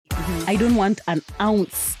I don't want an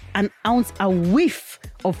ounce, a whiff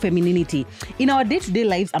of femininity. In our day-to-day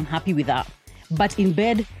lives, I'm happy with that. But in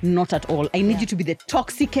bed, not at all. I need you to be the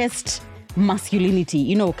toxicest masculinity,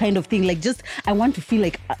 you know, kind of thing. Like, just, I want to feel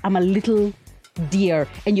like I'm a little deer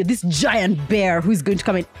and you're this giant bear who's going to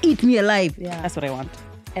come and eat me alive. Yeah. That's what I want.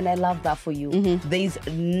 And I love that for you. There's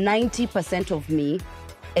 90% of me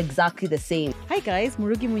exactly the same. Hi guys,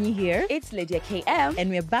 Murugi Munyi here. It's Lydia KM. And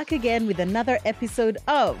we're back again with another episode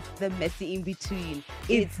of The Messy In Between.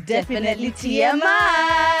 It's Definitely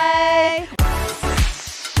TMI.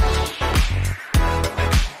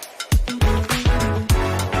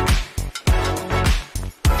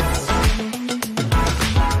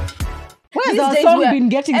 Where's our song been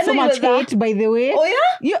getting so much hate, by the way? Oh,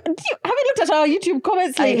 yeah? Have you looked at our YouTube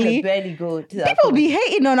comments lately? I barely go to that. People be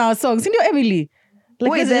hating on our songs. You know, Emily?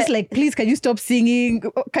 Like, Wait, it's just like, please, can you stop singing?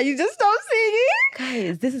 Can you just stop singing?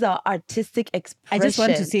 Guys, this is our artistic expression. I just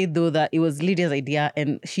want to say, though, that it was Lydia's idea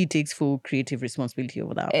and she takes full creative responsibility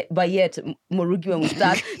over that. But yet, Murugi, when we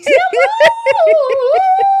start, who's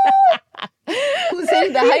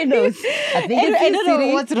saying the high notes? I think I don't know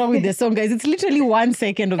what's wrong with the song, guys. It's literally 1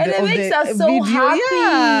 second of and the it of makes the us so video. happy.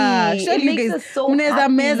 Yeah, It surely makes you us guys. so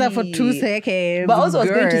Meza for happy. 2 seconds. But also, I was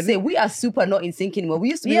going to Girl. say, we are super not in sync anymore. We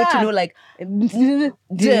used to be able to know, like,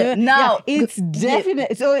 Yeah, now it's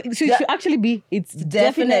definitely. So it should actually be. It's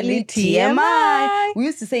definitely TMI. We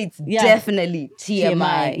used to say it's definitely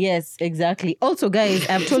TMI. Yes, exactly. Also, guys,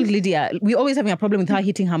 I've told Lydia, we're always having a problem with her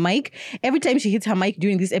hitting her mic. Every time she hits her mic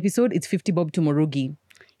during this episode, it's 50 bob to Murugi.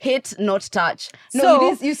 Hit, not touch. No, So,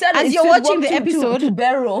 it is, you said as it's you're watching the to episode,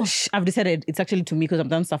 barrel. I've decided it's actually to me because I'm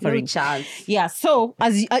done suffering. No chance. Yeah, so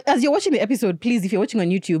as you're watching the episode, please, if you're watching on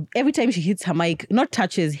YouTube, every time she hits her mic, not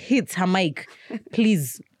touches, hits her mic,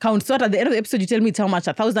 please count. So at the end of the episode, you tell me it's how much,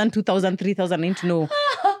 1,000, 2,000, 3,000. I need to know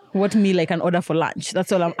what meal I can order for lunch.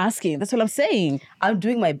 That's all I'm asking. That's all I'm saying. I'm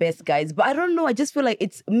doing my best, guys. But I don't know. I just feel like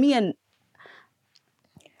it's me and...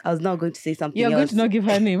 I was not going to say something You're else. going to not give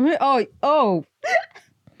her name. Oh.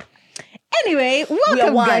 Anyway,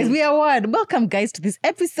 welcome guys. We are one. Welcome guys to this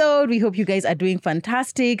episode. We hope you guys are doing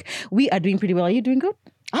fantastic. We are doing pretty well. Are you doing good?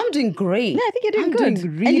 I'm doing great. Yeah, I think you're doing I'm good.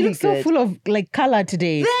 doing really and you look so good. full of like color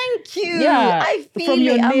today. Thank you. Yeah, I feel from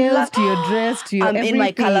your it. nails to your dress to your I'm everything. in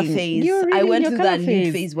my color phase. You're really I went in your through that color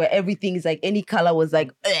nude phase where everything is like any color was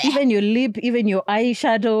like even your lip, even your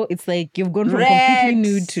eyeshadow. It's like you've gone from Red.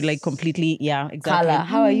 completely nude to like completely exactly. color.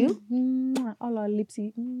 How are you? All our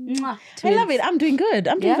lipsy. Mwah. I love it. I'm doing good.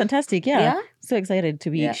 I'm doing Yeah? fantastic. Yeah. Yeah? So excited to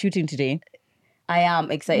be shooting today. I am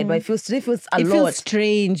excited, but today feels a It lot. feels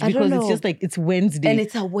strange I don't because it's know. just like it's Wednesday. And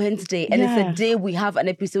it's a Wednesday, and it's Yeah. a day we have an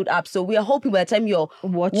episode up. So we are hoping by the time you're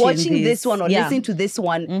Watching this this, one or yeah. listening to this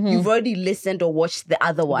one, you've already listened or watched the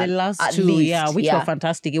other one. the last at two, least. which were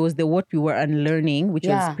fantastic. It was the what we were unlearning, which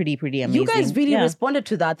was pretty amazing. You guys really Yeah. responded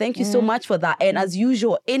to that. Thank you so much for that. And as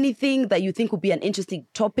usual, anything that you think would be an interesting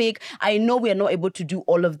topic, I know we are not able to do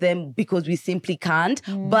all of them because we simply can't,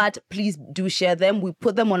 but please do share them. We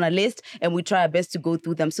put them on a list and we try our best to go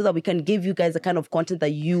through them so that we can give you guys the kind of content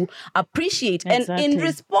that you appreciate. Exactly. And in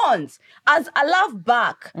response, as a love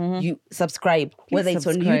back, you subscribe, whether it's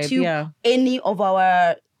on subscribe, YouTube, any of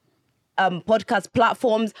our podcast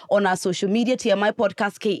platforms, on our social media, TMI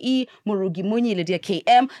Podcast KE, Murugi Munyi, Lydia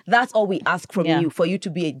KM. That's all we ask from you, for you to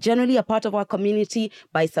be generally a part of our community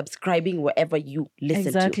by subscribing wherever you listen to.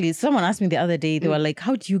 Exactly. Someone asked me the other day, they were like,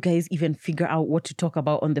 how do you guys even figure out what to talk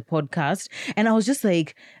about on the podcast? And I was just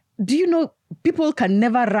like, do you know people can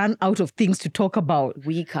never run out of things to talk about?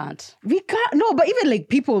 We can't. We can't. No, but even like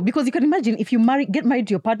people, because you can imagine if you get married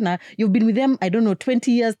to your partner, you've been with them, I don't know,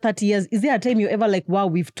 20 years, 30 years. Is there a time you're ever like, wow,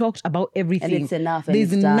 we've talked about everything? And it's enough. And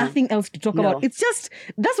There's it's done. nothing else to talk No. about. It's just,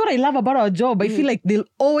 that's what I love about our job. I feel like there'll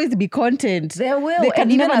always be content. There will. There can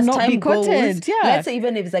and even never as not time be goes, content. Yeah. let's say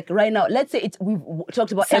even if it's like right now, let's say we've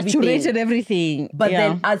talked about Saturated everything. everything. But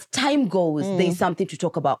then as time goes, there's something to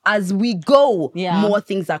talk about. As we go, more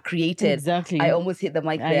things are created. Exactly. I almost hit the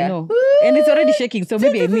mic I there. know. And it's already shaking, so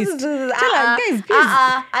maybe I missed. Tell her, guys, please.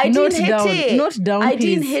 I note didn't hit down. it. Note down, I please.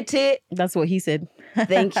 didn't hit it. That's what he said.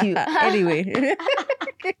 Thank you. Anyway.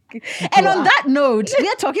 And on that note, we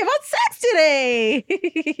are talking about sex today.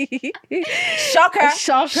 Shocker.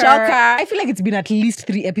 I feel like it's been at least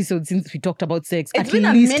 3 episodes since we talked about sex. It's at been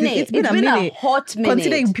a least minute. It's been a minute. hot minute.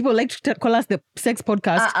 Considering people like to call us the sex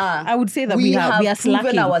podcast, I would say that We we have are slacking.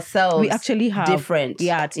 proven ourselves We actually have. different.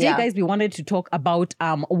 Yeah. Today, guys, we wanted to talk about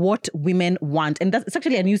what women want. And it's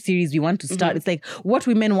actually a new series we want to start. It's like what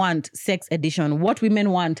women want, sex edition. What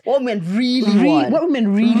women want. What women really want. What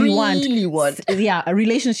women really want. Really want. Yeah, a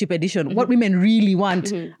relationship edition. What women really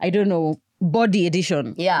want. I don't know. body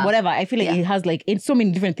edition. Yeah. Whatever. I feel like Yeah. it has like it's so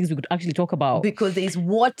many different things we could actually talk about. Because it's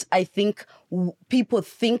what I think people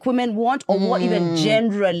think women want, or what even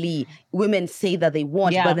generally women say that they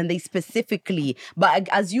want, Yeah. but then they specifically. But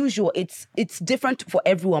as usual, it's different for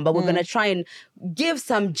everyone. But we're gonna try and give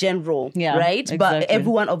some general, Yeah, right? But exactly.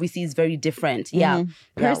 everyone obviously is very different. Yeah. Yeah, well,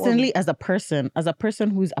 Personally, as a person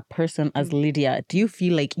who's a person as Lydia, do you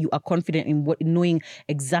feel like you are confident in knowing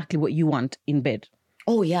exactly what you want in bed?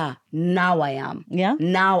 oh yeah, now I am. Yeah?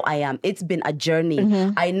 Now I am. It's been a journey.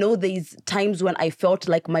 I know there's times when I felt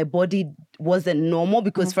like my body wasn't normal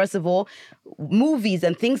because first of all, movies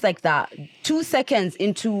and things like that, 2 seconds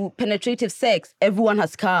into penetrative sex, everyone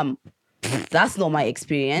has come. That's not my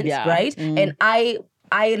experience, Yeah. right? And I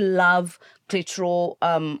love clitoral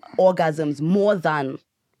orgasms more than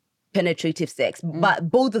penetrative sex, but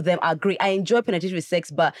both of them are great. I enjoy penetrative sex,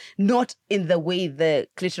 but not in the way the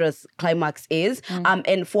clitoris climax is.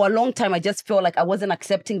 And for a long time, I just felt like I wasn't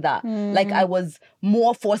accepting that. Like I was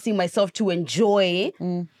more forcing myself to enjoy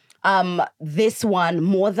this one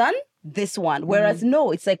more than this one. Whereas no,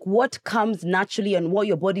 it's like what comes naturally and what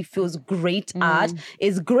your body feels great at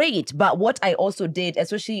is great. But what I also did,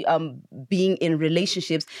 especially being in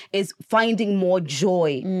relationships, is finding more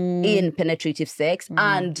joy in penetrative sex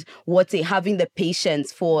and having the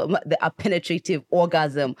patience for a penetrative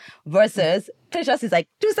orgasm versus clitoris is like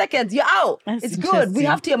 2 seconds, you're out. That's it's good. We interesting.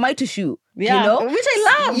 have TMI tissue. Yeah, You know? which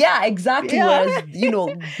I love. Yeah, exactly. Yeah.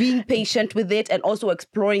 Whereas, being patient with it and also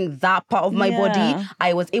exploring that part of my body,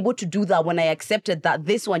 I was able to do that when I accepted that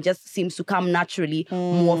this one just seems to come naturally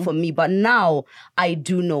more for me. But now I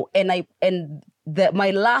do know. And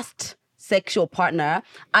my last sexual partner,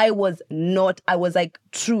 I was like,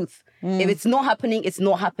 truth. If it's not happening, it's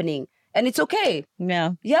not happening. And it's okay.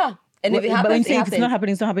 Yeah. Yeah. And if it happens, but when you it say happens.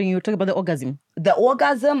 it's not happening, you talk about the orgasm. The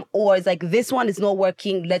orgasm, or it's like this one is not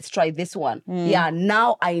working, let's try this one. Yeah,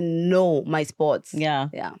 now I know my spots. Yeah.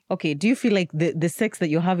 Yeah. Okay. Do you feel like the sex that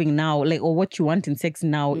you're having now, like, or what you want in sex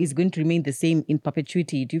now, is going to remain the same in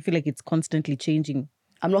perpetuity? Do you feel like it's constantly changing?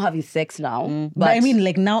 I'm not having sex now. But I mean,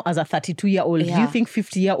 like now as a 32-year-old, do you Yeah. think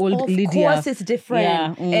 50-year-old Of Lydia? course it's different.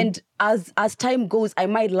 Yeah. And as time goes, I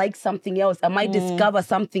might like something else. I might discover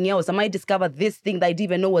something else. I might discover this thing that I didn't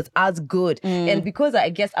even know was as good. And because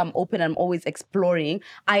I guess I'm open, I'm always exploring,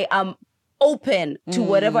 I am open to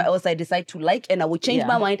whatever else I decide to like, and I will change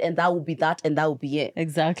my mind, and that will be that, and that will be it.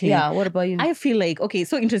 Exactly. Yeah, what about you? I feel like, okay,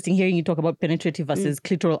 so interesting hearing you talk about penetrative versus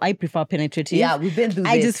clitoral. I prefer penetrative. Yeah, we've been through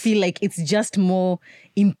I this. just feel like it's just more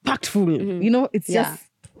impactful. You know, it's just,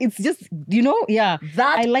 yeah.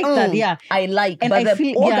 That I like that, yeah. I like, And but I the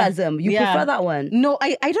feel, orgasm, you prefer that one? No,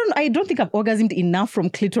 I don't think I've orgasmed enough from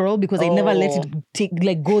clitoral because I never let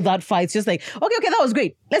it go that far. It's just like, okay, that was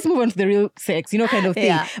great. Let's move on to the real sex, kind of thing.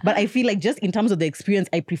 Yeah. But I feel like just in terms of the experience,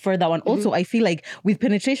 I prefer that one. Also, I feel like with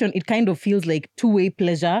penetration, it kind of feels like two-way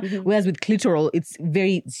pleasure, whereas with clitoral, it's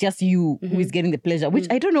just you who is getting the pleasure, which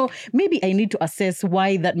I don't know, maybe I need to assess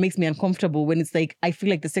why that makes me uncomfortable when it's like, I feel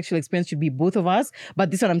like the sexual experience should be both of us, but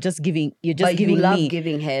this one I'm just giving, you're just But giving you love me.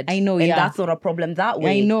 giving head. I know, and yeah. that's not a problem that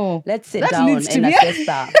way. I know. Let's sit That down needs to and be- assess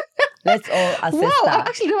that. Let's all assess Wow, I that.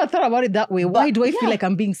 actually never thought about it that way. Why do I yeah. feel like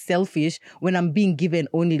I'm being selfish when I'm being given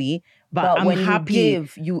only? But I'm when happy. you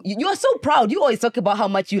give, you are so proud. You always talk about how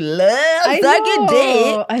much you love I sucking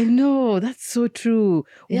dick. I know. That's so true.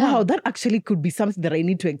 Yeah. Wow, that actually could be something that I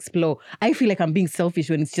need to explore. I feel like I'm being selfish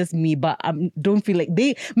when it's just me, but I don't feel like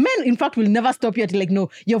men, in fact, will never stop you until like, no,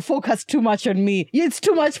 you're focused too much on me. It's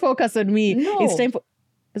too much focus on me. No. It's time for...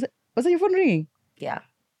 Was that your phone ringing? Yeah.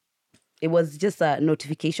 It was just a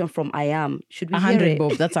notification from I am. Should we hear 100 it?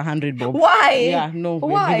 bob. That's 100 bob. Why? Yeah, no, we're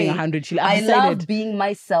Why? giving 100. I I've love decided. being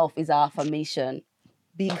myself is our affirmation.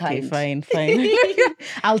 Be Okay, kind. fine.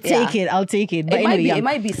 I'll take it. But anyway, It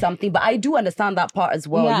might be something, but I do understand that part as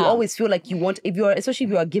well. Yeah. You always feel like you want, especially if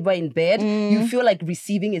you're a giver in bed, you feel like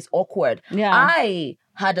receiving is awkward. Yeah. I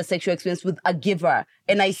had a sexual experience with a giver,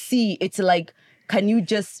 and I see it's like, can you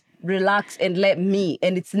just relax and let me?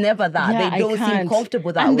 And it's never that. Yeah, they don't I seem can't.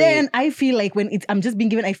 comfortable that and way. then I feel like when I'm just being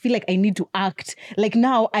given, I feel like I need to act. Like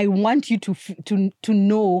now, I want you to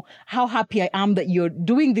know how happy I am that you're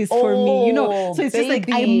doing this for me. So it's just like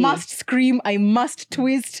I baby. must scream, I must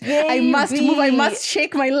twist, I must Baby. move, I must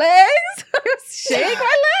shake my legs, shake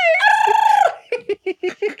my legs.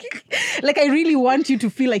 Like I really want you to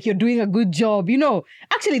feel like you're doing a good job.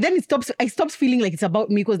 Actually, then I stops feeling like it's about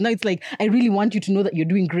me because now it's like I really want you to know that you're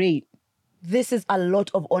doing great. This is a lot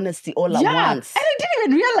of honesty all at once. And I didn't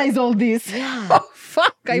even realize all this. Yeah. Oh,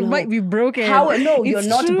 fuck. I might be broken. No, you're It's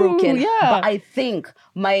not true, broken. Yeah. But I think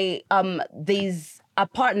my there's a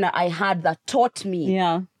partner I had that taught me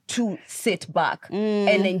Yeah. to sit back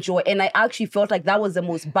and enjoy. And I actually felt like that was the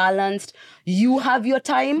most balanced. You have your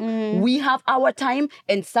time, we have our time,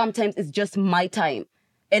 and sometimes it's just my time.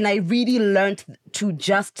 And I really learned to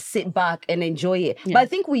just sit back and enjoy it. But I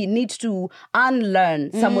think we need to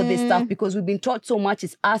unlearn some of this stuff because we've been taught so much.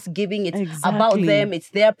 It's us giving, it's about them, it's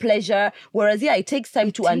their pleasure. Whereas, it takes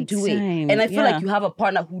time to undo it. And I feel like you have a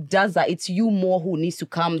partner who does that. It's you more who needs to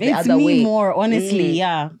come the other way. It's me more, honestly,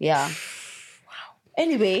 Yeah.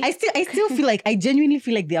 Anyway. I still feel like, I genuinely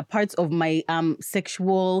feel like there are parts of my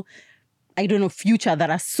sexual, I don't know, future that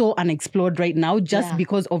are so unexplored right now just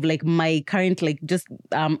because of like my current like just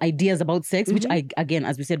ideas about sex, which again,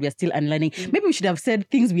 as we said, we are still unlearning. Maybe we should have said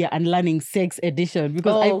things we are unlearning sex edition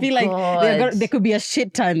because I feel like there could be a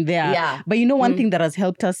shit ton there. Yeah. But one thing that has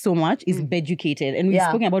helped us so much is Beducated. And we've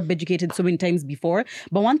spoken about Beducated so many times before.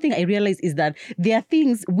 But one thing I realized is that there are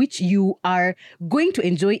things which you are going to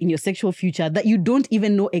enjoy in your sexual future that you don't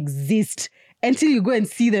even know exist until you go and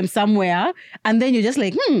see them somewhere. And then you're just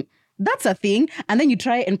like, that's a thing. And then you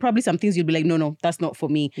try and probably some things you'll be like, no, that's not for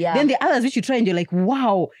me. Yeah. Then the others which you try and you're like,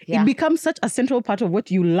 wow, it becomes such a central part of what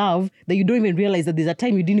you love that you don't even realize that there's a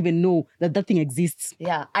time you didn't even know that that thing exists.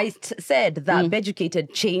 Yeah, I said that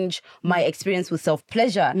Beducated changed my experience with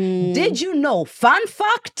self-pleasure. Did you know, fun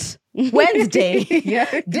fact, Wednesday,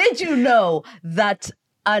 did you know that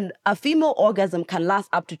a female orgasm can last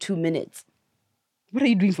up to 2 minutes? What are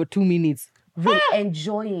you doing for 2 minutes?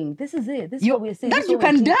 Enjoying. This is it. This is what we're saying. That you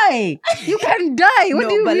can die. You can die. What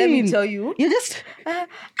do you mean? But let me tell you. You just...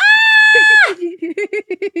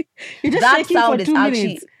 You're just that shaking sound for is 2 actually...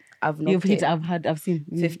 minutes. I've not You've hit, I've seen.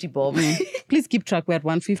 50 bob. Please keep track. We're at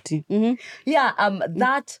 150. Yeah,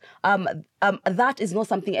 that is not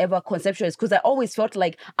something I ever conceptualized because I always felt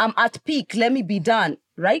like I'm at peak, let me be done,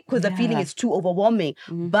 right? Because the feeling is too overwhelming,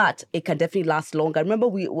 but it can definitely last longer. I remember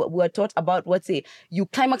we were taught about, you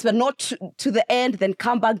climax, but not to the end, then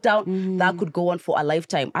come back down. That could go on for a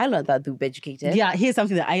lifetime. I learned that through Beducated. Yeah, here's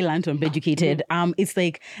something that I learned on Beducated. It's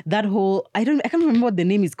like that whole, I can't remember what the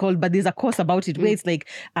name is called, but there's a course about it where it's like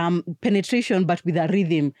penetration, but with a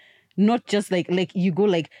rhythm. Not just like you go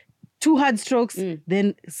like 2 hard strokes,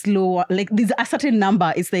 then slow. Like there's a certain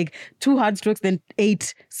number. It's like 2 hard strokes, then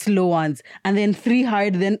 8 slow ones, and then 3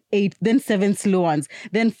 hard, then 8, then 7 slow ones,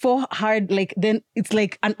 then 4 hard. Like then it's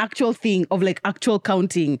like an actual thing of like actual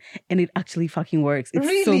counting, and it actually fucking works.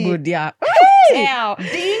 It's so good, yeah. Yeah.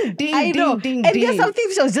 Ding, ding, I know. ding, and ding. there's some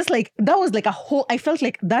things I was just like, that was like a whole, I felt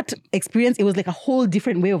like that experience, it was like a whole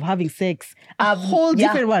different way of having sex. A whole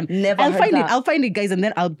different one. Never I'll heard find that. I'll find it, guys, and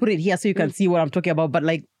then I'll put it here so you can see what I'm talking about. But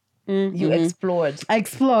like, you explored. I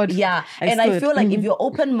explored. Yeah. And I feel like if you're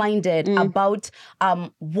open-minded about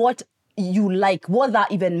what you like, what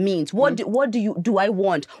that even means, what do I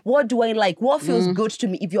want, what do I like, what feels good to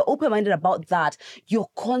me, if you're open-minded about that, you're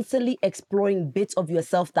constantly exploring bits of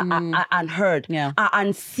yourself that are unheard, are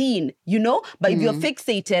unseen, but if you're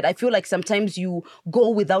fixated, I feel like sometimes you go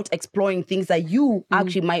without exploring things that you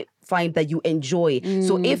actually might find that you enjoy.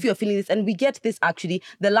 So if you're feeling this, and we get this actually,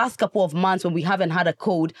 the last couple of months when we haven't had a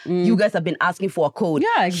code, you guys have been asking for a code.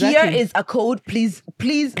 Yeah, exactly. Here is a code. Please,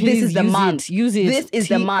 this is the month. Use it. This is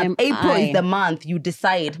the month. TMI. April is the month you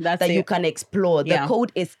decide that you can explore. The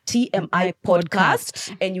code is TMI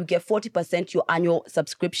podcast, and you get 40% your annual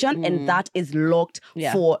subscription, and that is locked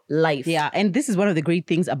for life. Yeah, and this is one of the great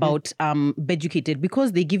things about Beducated,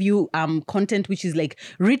 because they give you content which is like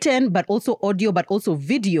written, but also audio, but also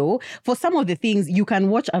video. For some of the things, you can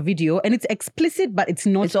watch a video and it's explicit, but it's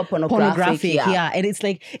not pornographic. Yeah, and it's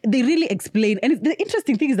like they really explain. And the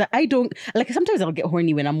interesting thing is that I don't like. Sometimes I'll get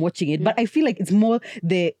horny when I'm watching it, but I feel like it's more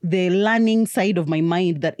the learning side of my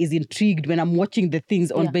mind that is intrigued when I'm watching the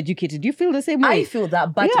things on Beducated. Do you feel the same way? I feel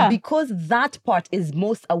that, but because that part is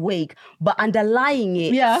most awake, but underlying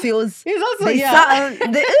it feels it's also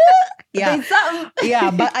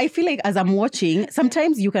but I feel like as I'm watching,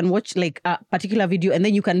 sometimes you can watch like a particular video and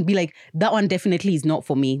then you can be like, that one definitely is not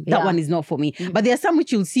for me. That one is not for me. But there are some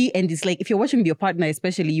which you'll see and it's like, if you're watching with your partner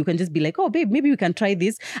especially, you can just be like, oh babe, maybe we can try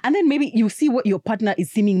this. And then maybe you see what your partner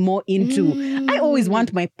is seeming more into. I always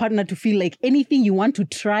want my partner to feel like anything you want to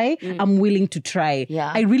try, I'm willing to try.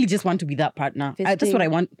 Yeah. I really just want to be that partner. That's what I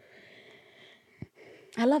want.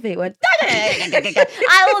 I love it. I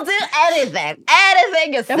will do anything.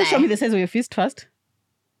 Anything you say. Can you show me the size of your fist first?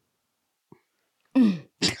 And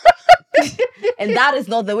that is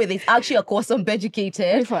not the way. There's actually a course on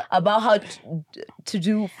Beducated about how to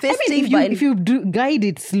do fisting. I mean, if you do guide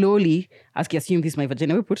it slowly, ask you, assume this is my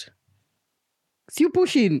vagina. We put. So you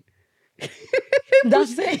push in.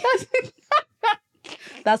 That's it.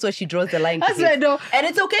 That's where she draws the line. That's where I know. And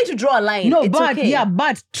it's okay to draw a line. No, it's but okay.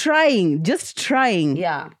 but just trying.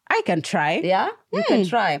 Yeah. I can try. Yeah, you can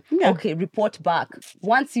try. Yeah. Okay, report back.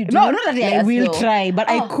 Once you do, No, not that let I us will know. try, but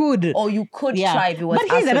I could. Or you could try if it was But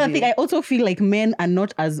here's asked of another you. thing. I also feel like men are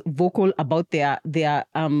not as vocal about their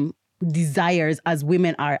desires as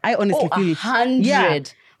women are. I honestly feel it.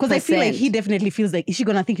 100%. Because I feel like he definitely feels like, is she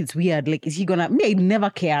gonna think it's weird? Like, is he gonna? Me, I never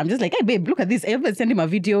care. I'm just like, hey, babe, look at this. I ever send him a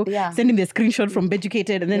video, send him the screenshot from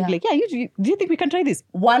Beducated, and then be like, do you think we can try this?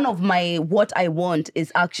 One of my what I want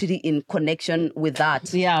is actually in connection with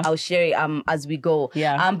that. Yeah, I'll share it as we go.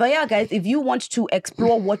 Yeah. But yeah, guys, if you want to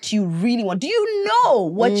explore what you really want, do you know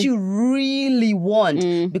what you really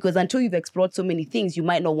want? Because until you've explored so many things, you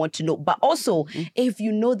might not want to know. But also, if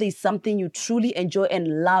you know there's something you truly enjoy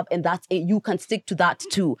and love, and that's it, you can stick to that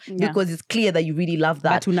too. Because it's clear that you really love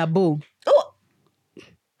that. But unabo. Oh,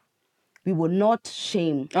 we will not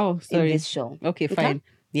shame in this show. Okay, fine.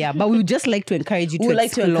 Yeah, but we would just like to encourage you to We would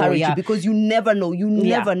like to encourage you because you never know. You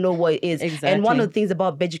never know what it is. Exactly. And one of the things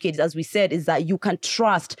about Beducated, as we said, is that you can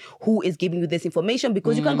trust who is giving you this information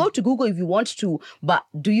because you can go to Google if you want to, but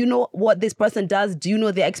do you know what this person does? Do you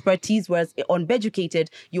know their expertise? Whereas on Beducated,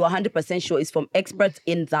 you're 100% sure it's from experts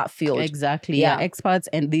in that field. Exactly. Yeah, experts,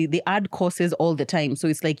 and they add courses all the time. So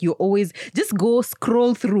it's like you always just go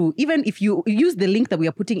scroll through. Even if you use the link that we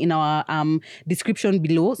are putting in our description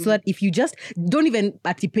below, so that if you just don't even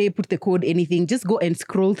put the code, anything, just go and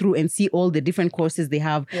scroll through and see all the different courses they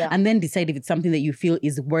have, and then decide if it's something that you feel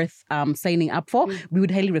is worth signing up for. We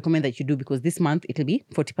would highly recommend that you do, because this month it'll be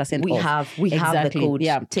 40% off. We have the code.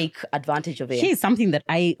 Yeah, take advantage of it. Here's something that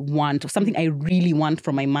I want, something I really want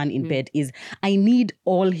from my man in bed is I need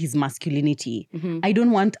all his masculinity. I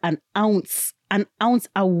don't want an ounce,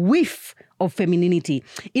 a whiff of femininity.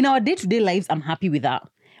 In our day-to-day lives, I'm happy with that.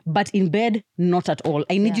 But in bed, not at all.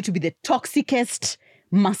 I need you to be the toxicest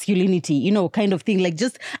masculinity, kind of thing. Like,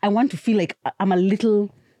 just, I want to feel like I'm a little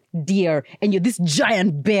deer and you're this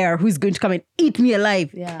giant bear who's going to come and eat me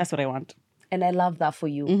alive. Yeah. That's what I want. And I love that for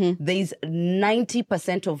you. There's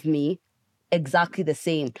 90% of me exactly the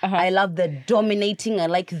same. I love the dominating. I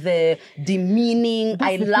like the demeaning.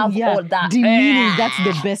 I love all that. Demeaning, that's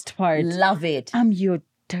the best part. Love it. I'm your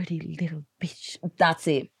dirty little bitch. That's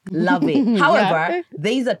it. Love it. However,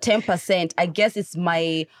 there's a 10%. I guess it's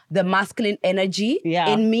the masculine energy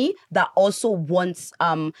in me that also wants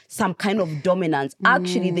some kind of dominance.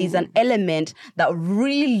 Actually, there's an element that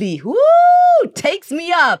really takes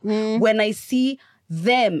me up when I see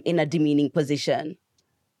them in a demeaning position.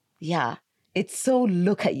 Yeah. It's so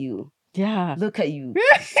look at you. Yeah. Look at you.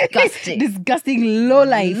 Disgusting. Disgusting low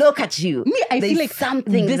life. Look at you. Me, I There's feel like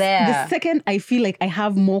something there. The second I feel like I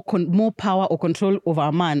have more power or control over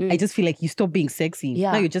a man, I just feel like you stop being sexy.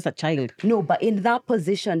 Yeah. Now you're just a child. No, but in that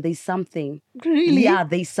position, there's something. Really? Yeah,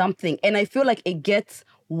 there's something. And I feel like it gets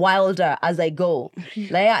wilder as I go.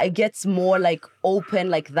 Like, it gets more like open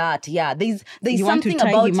like that. Yeah, there's you something want to tie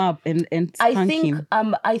about him up and spank him.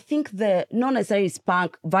 I think the not necessarily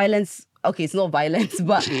spank, violence. Okay, it's not violence,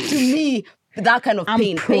 but to me, that kind of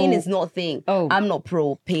pain is not a thing. I'm not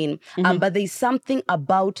pro pain. But there's something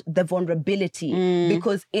about the vulnerability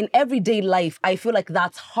because in everyday life, I feel like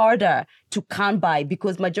that's harder to come by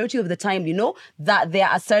because majority of the time, that they're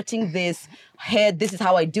asserting this head, this is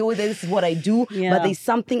how I deal with it, this is what I do. Yeah. But there's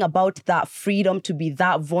something about that freedom to be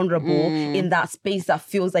that vulnerable in that space that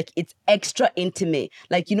feels like it's extra intimate.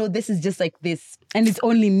 Like, this is just like this. And it's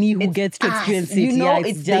only me who gets to experience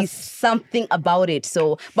it. There's something about it.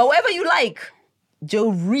 So, but whatever you like,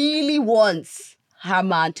 Joe really wants her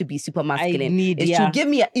man to be super masculine. If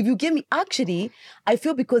you give me, actually, I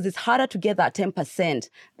feel because it's harder to get that 10%,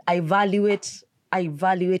 I value it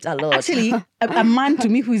a lot. Actually, a man to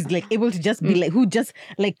me who is like able to just be like, who just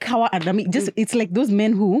like cower under me, it's like those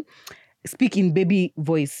men who speak in baby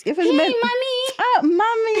voice. If it's hey, men, mommy.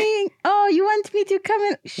 Mommy. Oh, you want me to come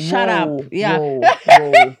in? Shut up. Yeah.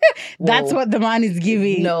 Whoa. That's what the man is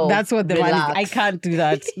giving. No, that's what the man is. relax. I can't do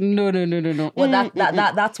that. No. Well,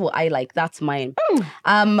 that's what I like. That's mine.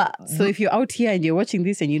 So if you're out here and you're watching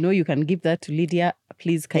this and you can give that to Lydia,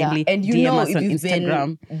 please kindly and DM us if on you've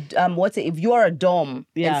Instagram. Been, if you are a dom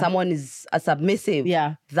and someone is a submissive,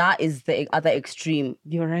 that is the other extreme.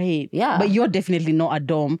 You're right. Yeah. But you're definitely not a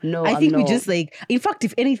dom. No, I think I'm we not. just like, in fact,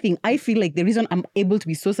 if anything, I feel like the reason I'm able to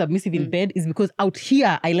be so submissive in bed is because out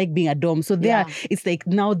here, I like being a dom. So there, it's like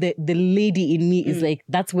now the lady in me is like,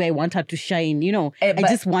 that's where I want her to shine. I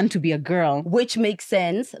just want to be a girl. Which makes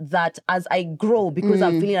sense that as I grow, because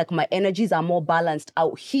I'm feeling like my energies are more balanced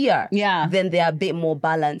out here, then they are a bit more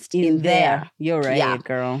balanced in there. You're right,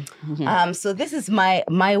 girl. So this is my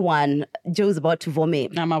one. Joe's about to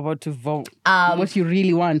vomit. I'm about to vote. What you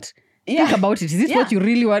really want. Think about it. Is this what you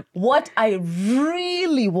really want? What I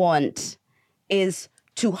really want is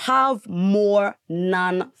to have more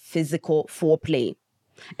non-physical foreplay.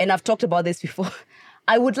 And I've talked about this before.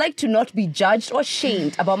 I would like to not be judged or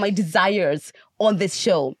shamed about my desires on this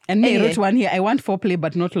show. And me, I wrote one here. I want foreplay,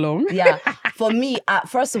 but not long. Yeah. For me,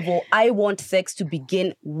 first of all, I want sex to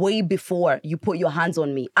begin way before you put your hands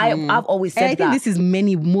on me. I've always said and I think this is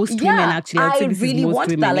most women actually. I really want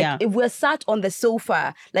women, that. Like if we're sat on the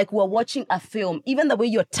sofa, like we're watching a film, even the way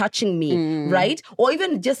you're touching me, right? Or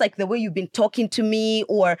even just like the way you've been talking to me,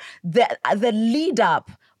 or the lead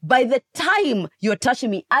up. By the time you're touching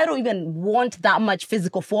me, I don't even want that much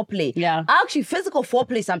physical foreplay. Yeah. Actually, physical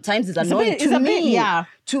foreplay sometimes is annoying to me.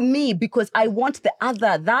 To me, because I want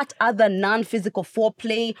that other non-physical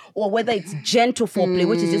foreplay, or whether it's gentle foreplay,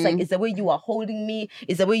 which is just like, it's the way you are holding me,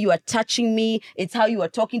 it's the way you are touching me, it's how you are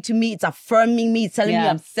talking to me, it's affirming me, it's telling me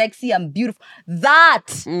I'm sexy, I'm beautiful. That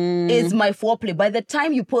is my foreplay. By the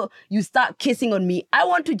time you start kissing on me, I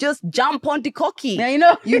want to just jump on the cocky. Yeah, you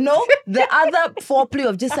know. You know? The other foreplay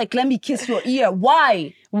of just like, let me kiss your ear.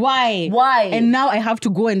 Why? And now I have to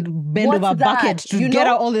go and bend over a bucket to get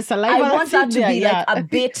out all the saliva. I want that to be like a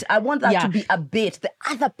bit. I want that to be a bit. The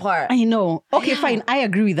other part. I know. Okay, fine. I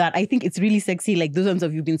agree with that. I think it's really sexy. Like those ones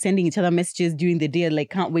of you've been sending each other messages during the day. Like,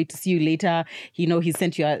 can't wait to see you later. You know, he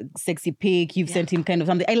sent you a sexy pic. You've sent him kind of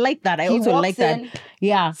something. I like that. I also like that.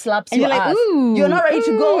 Yeah. Slaps and your you're like, ass. ooh, you're not ready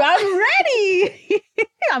to go. I'm ready.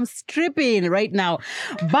 I'm stripping right now.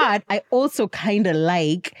 But I also kind of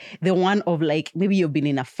like the one of like, maybe you've been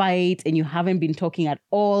in a fight and you haven't been talking at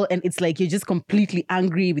all. And it's like, you're just completely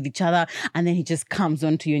angry with each other. And then he just comes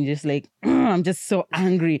on to you and just like, I'm just so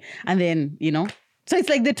angry. And then, you know, so it's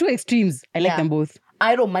like the two extremes. I like them both.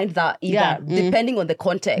 I don't mind that either, depending on the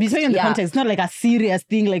context. Depending on the context, it's not like a serious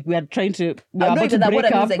thing like we are trying to. What I mean is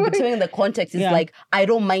like depending on the context is like I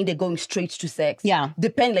don't mind it going straight to sex. Yeah,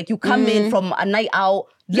 depending like you come in from a night out,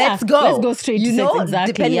 let's go straight. You to know, sex,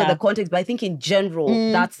 exactly, depending on the context. But I think in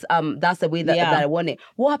general, that's the way that I want it.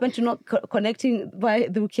 What happened to not connecting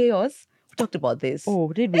through chaos? We talked about this.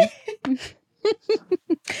 Oh, did we?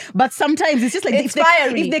 But sometimes it's just like if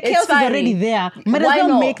the chaos is already there, might as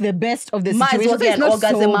well make the best of the situation. Might as well get an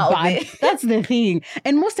orgasm out of it. That's the thing.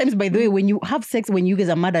 And most times, by the way, when you have sex, when you guys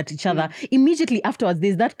are mad at each other, immediately afterwards,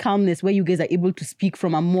 there's that calmness where you guys are able to speak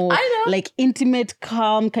from a more like intimate,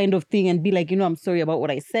 calm kind of thing and be like, you know, I'm sorry about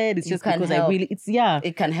what I said. It's just because I really,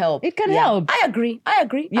 it can help. It can help. I agree.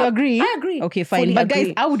 You agree? I agree. Okay, fine. Fully but agree.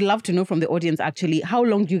 guys, I would love to know from the audience actually, how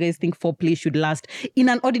long do you guys think foreplay should last in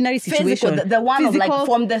an ordinary situation? The one of like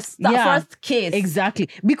from the first kiss. Exactly.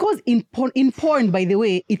 Because in porn, by the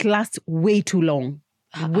way, it lasts way too long.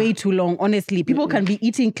 Way too long, honestly. People can be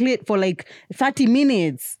eating clit for like 30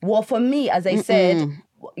 minutes. Well, for me, as I said,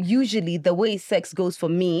 usually the way sex goes for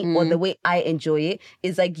me or the way I enjoy it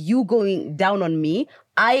is like you going down on me,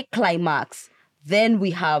 I climax, then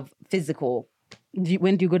we have physical.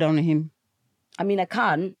 When do you go down on him? I mean, I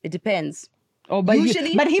can. It depends. Oh, but him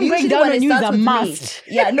going down on you is a must.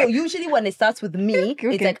 Usually when it starts with me,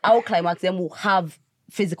 it's like I'll climax, then we'll have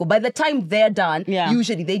physical. By the time they're done,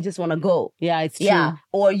 usually they just want to go. Yeah, it's true. Yeah,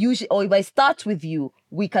 or if I start with you,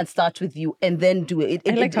 we can start with you and then do it.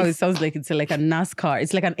 I like how it sounds like it's like a NASCAR.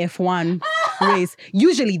 It's like an F1 race.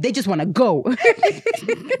 Usually they just want to go. What are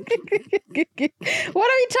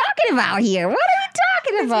we talking about here?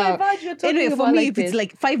 Anyway, for me, if it's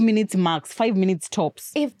like 5 minutes max, 5 minutes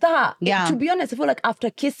tops. If that, to be honest, I feel like after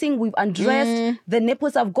kissing, we've undressed, the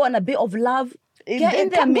nipples have gotten a bit of love. Get in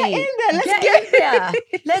there, mate. Get in there.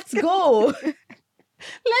 Let's go.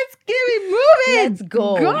 Let's keep it moving. Let's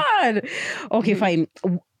go. God. Okay, fine.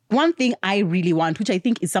 One thing I really want, which I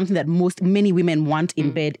think is something that many women want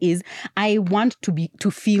in bed, is I want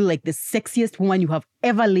to feel like the sexiest woman you have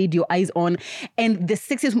ever laid your eyes on, and the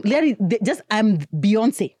sexiest. I'm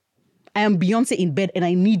Beyonce. I am Beyonce in bed, and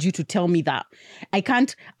I need you to tell me that. I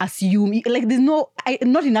can't assume, like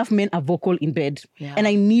not enough men are vocal in bed. Yeah. And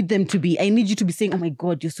I need them to be. I need you to be saying, oh my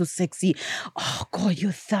God, you're so sexy. Oh God,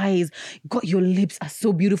 your thighs. God, your lips are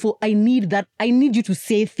so beautiful. I need that. I need you to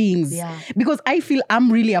say things. Yeah. Because I feel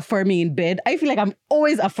I'm really affirming in bed. I feel like I'm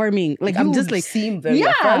always affirming. Like I'm just like, seem very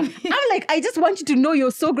affirming. I'm like, I just want you to know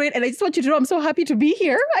you're so great. And I just want you to know I'm so happy to be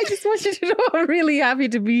here. I just want you to know I'm really happy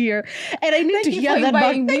to be here. And I need to hear that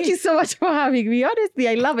back. Thank you so much for having me. Honestly,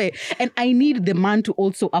 I love it. And I need the man to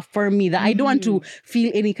also affirm me that I don't want to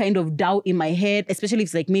feel any kind of doubt in my head, especially if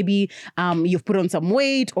it's like maybe you've put on some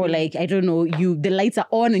weight or like, I don't know, the lights are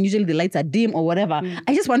on and usually the lights are dim or whatever.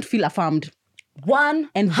 I just want to feel affirmed.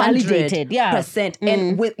 And validated, yeah. percent,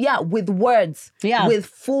 and with words, Yeah. with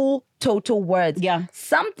full total words. Yeah.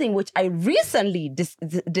 Something which I recently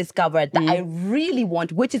discovered that I really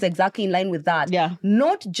want, which is exactly in line with that. Yeah.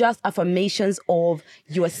 Not just affirmations of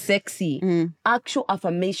you're sexy, actual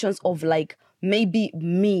affirmations of like maybe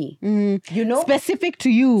me, you know, Specific to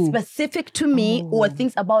you. specific to me, or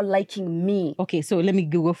things about liking me. Okay, so let me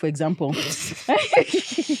go for example.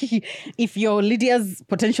 If you're Lydia's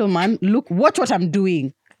potential man, watch what I'm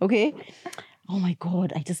doing. Okay. Oh my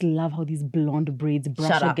God, I just love how these blonde braids brush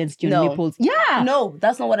Shut up. against your No. nipples. Yeah. No,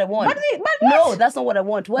 that's not what I want. But what? No, that's not what I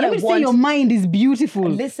want. What Let I me want. say your mind is beautiful.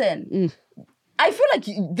 Listen, I feel like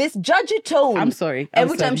this judgy tone. I'm sorry.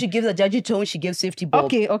 Every time she gives a judgy tone, she gives 50 bob.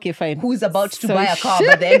 Okay, fine. Who's about to So buy a car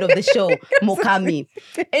by the end of the show? Mokami.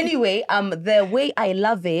 Anyway, the way I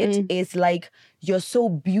love it is like you're so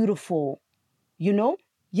beautiful. You know?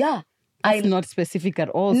 Yeah. That's not specific at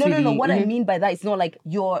all. No. sweetie. What I mean by that, it's not like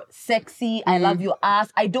you're sexy. I love your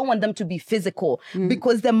ass. I don't want them to be physical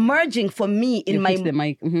because the merging for me in my Fix the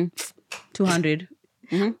mic. 200.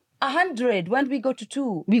 100. When do we go to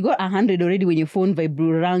 2? We got 100 already when your phone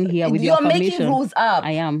rang here with your You're making affirmation. rules up.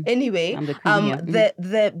 I am. Anyway, I'm the queen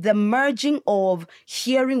here. the merging of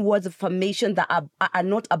hearing words of affirmation that are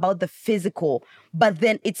not about the physical, but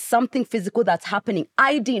then it's something physical that's happening.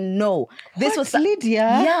 I didn't know. This What, was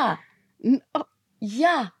Lydia? Yeah.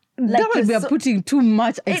 Yeah. That you're way we are so- putting too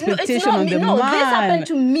much It's expectation not on me. the No, man. this happened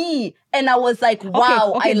to me. And I was like,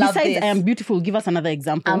 wow, okay, I love besides this. I am beautiful, give us another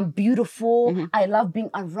example. I'm beautiful. I love being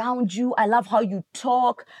around you. I love how you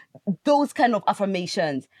talk. Those kind of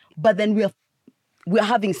affirmations. But then we're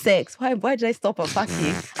having sex. Why did I stop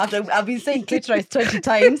unpacking? After I've been saying clitoris 20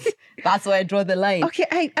 times. That's why I draw the line. Okay,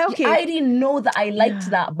 I didn't know that I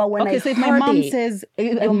liked that. But when I so if heard my mom it, says,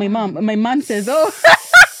 my man says, oh.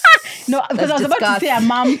 No, because I was about to discuss. say a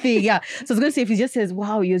mom thing. Yeah. So I was going to say, if he just says,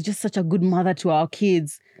 wow, you're just such a good mother to our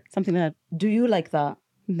kids. Something like that. do you like that?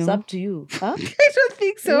 No. It's up to you. Huh? I don't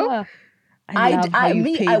think so. Yeah. I love how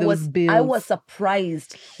you pay those bills. I was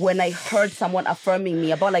surprised when I heard someone affirming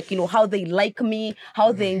me about, like, you know, how they like me,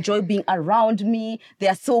 how they enjoy being around me. They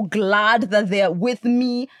are so glad that they're with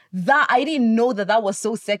me. That I didn't know that was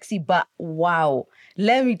so sexy, but wow.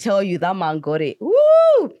 Let me tell you, that man got it.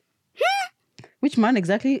 Woo! Which man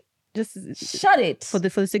exactly? Just Shut it. for the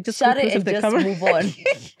sake, just Shut go it close and the just camera. move on.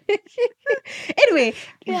 Anyway,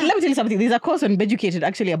 let me tell you something. There's a course on Beducated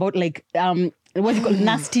actually about like what you call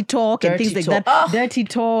nasty talk and Dirty things like talk. that. Oh. Dirty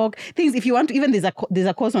talk. Things if you want to, even there's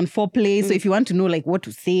a course on foreplay. So if you want to know like what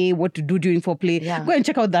to say, what to do during foreplay, Yeah. go and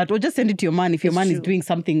check out that, or just send it to your man if your man is true. doing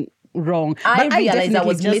something wrong. I But realized I definitely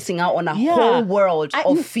was just- missing out on a Yeah. whole world I-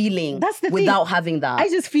 of feeling that's the thing. without having that. I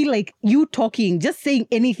just feel like you talking, just saying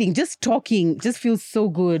anything, just talking, just feels so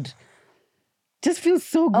good. Just feels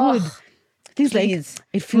so good. Ugh, Things like please.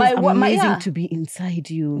 it feels amazing yeah. to be inside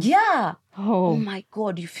you. Yeah. Oh Oh, my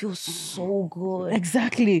God, you feel so good.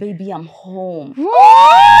 exactly. Baby, I'm home.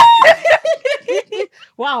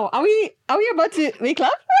 Wow, are we about to wake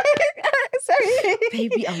up? Sorry.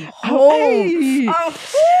 Baby, I'm home. Hey.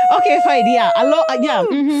 Oh. Okay, fine. Yeah, a lot. Yeah.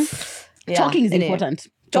 Yeah, Talking is innit? important.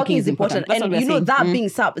 Talking is important. That's what And we're you know, saying. that being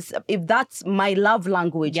said, if that's my love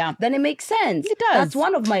language, Yeah. then it makes sense. It does. That's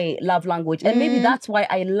one of my love language. And maybe that's why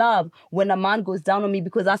I love when a man goes down on me,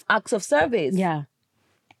 because that's acts of service. Yeah.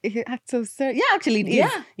 Acts of service. Yeah, actually, it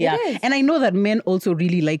is. Yeah, it is. And I know that men also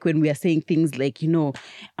really like when we are saying things like, you know,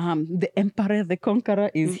 the emperor, the conqueror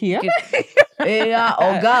is here. Yeah,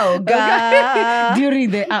 oga.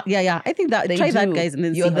 During the I think that They try that, do. guys, and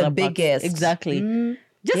then You're see the how that works. biggest. Exactly.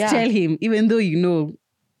 Just yeah. tell him, even though you know.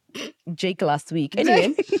 Jake last week.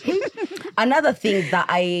 Anyway, another thing that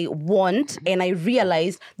I want, and I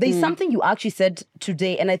realized there's something you actually said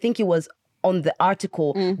today, and I think it was on the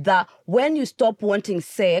article, that when you stop wanting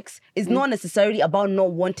sex, it's not necessarily about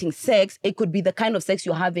not wanting sex. It could be the kind of sex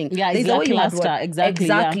you're having. Yeah, There's it's a way you had lackluster. word- Exactly,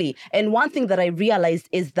 yeah. Exactly. And one thing that I realized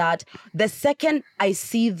is that the second I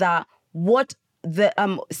see that what the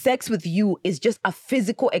sex with you is just a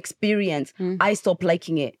physical experience, I stop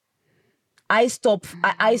liking it. I stop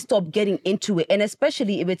getting into it. And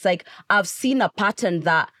especially if it's like, I've seen a pattern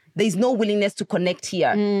that there's no willingness to connect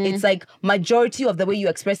here. It's like majority of the way you're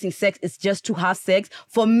expressing sex is just to have sex.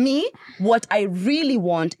 For me, what I really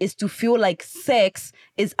want is to feel like sex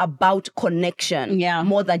is about connection. Yeah.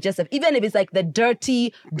 More than just, even if it's like the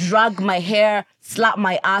dirty, drag my hair, slap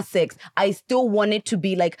my ass sex, I still want it to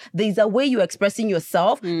be like, there's a way you're expressing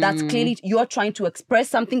yourself that's clearly you're trying to express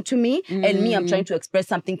something to me and me, I'm trying to express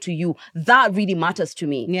something to you. That really matters to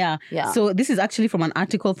me. Yeah. Yeah. So this is actually from an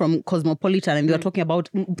article from Cosmopolitan, and they were talking about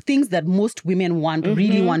things that most women want,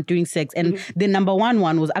 really want during sex. And the number one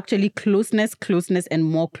was actually closeness, and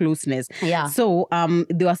more closeness. Yeah. So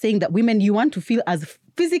they were saying that women, you want to feel as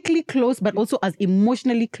physically close, but also as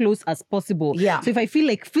emotionally close as possible. Yeah. So if I feel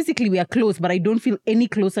like physically we are close, but I don't feel any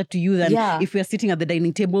closer to you than if we are sitting at the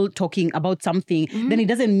dining table talking about something, then it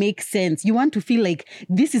doesn't make sense. You want to feel like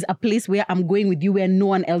this is a place where I'm going with you, where no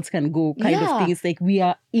one else can go, kind of thing. It's like we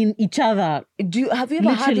are in each other. Have you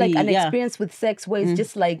ever had like an experience with sex where it's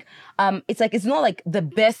just like, it's not like the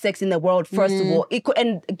best sex in the world, first of all. It could,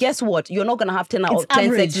 and guess what? You're not going to have 10 out of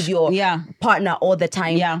 10 sex with your partner all the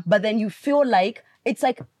time. Yeah. But then you feel like, it's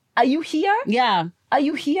like, are you here? Yeah. Are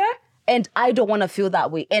you here? And I don't want to feel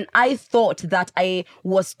that way. And I thought that I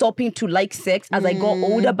was stopping to like sex as I got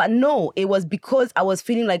older. But no, it was because I was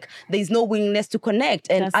feeling like there's no willingness to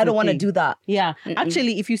connect. And I don't want to do that. Yeah.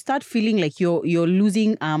 Actually, if you start feeling like you're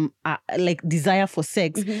losing like desire for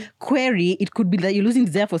sex, query, it could be that you're losing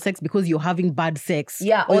desire for sex because you're having bad sex.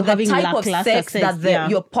 Yeah. Or the type of sex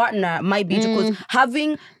that your partner might be. Because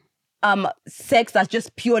having sex that's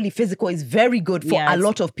just purely physical is very good for a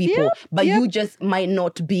lot of people, but you just might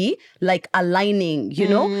not be like aligning, you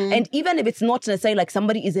know? And even if it's not necessarily like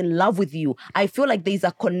somebody is in love with you, I feel like there's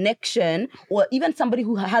a connection, or even somebody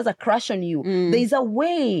who has a crush on you, there's a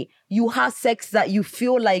way you have sex that you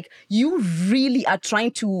feel like you really are trying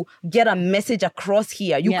to get a message across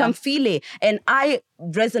here. You can feel it. And I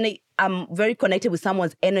resonate, I'm very connected with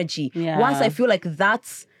someone's energy. Once I feel like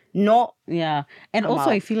that's not... And also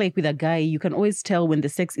I feel like with a guy, you can always tell when the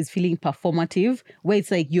sex is feeling performative, where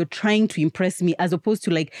it's like you're trying to impress me, as opposed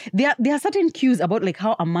to like there are certain cues about like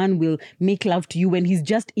how a man will make love to you when he's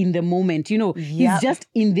just in the moment, you know. He's just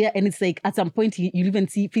in there, and it's like at some point you even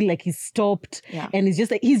feel like he's stopped, and it's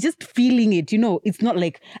just like he's just feeling it, you know. It's not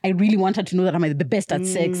like I really want her to know that I'm the best at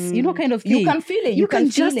sex, you know, kind of thing. You can feel it. You can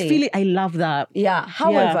just feel it. I love that.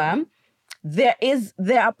 However, there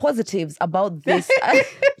are positives about this.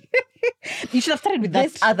 You should have started with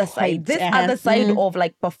this other side. This other side of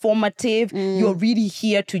like performative. You're really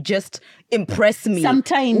here to just impress me.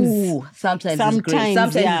 Sometimes it's great.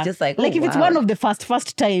 Sometimes it's just like, if it's one of the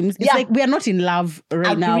first times, it's like we are not in love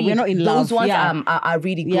right now. We're not in love. Those ones are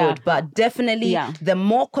really good. But definitely the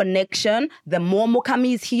more connection, the more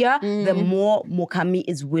Mokami is here, the more Mokami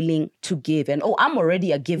is willing to give. And I'm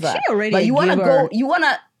already a giver. But you wanna go,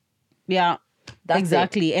 That's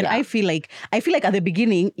exactly. And I feel like at the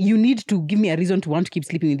beginning, you need to give me a reason to want to keep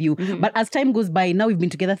sleeping with you. But as time goes by, now we've been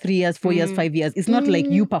together 3 years, 4 years, 5 years. It's not like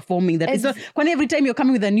you performing that. It's not when every time you're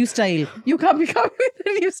coming with a new style. You can't be coming with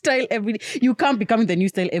a new style you can't be coming with a new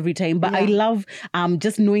style every time. But I love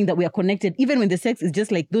just knowing that we are connected. Even when the sex is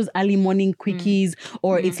just like those early morning quickies,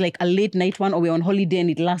 or it's like a late night one, or we're on holiday and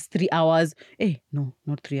it lasts 3 hours. No,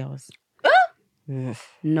 not 3 hours.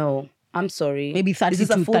 No. I'm sorry. Maybe 30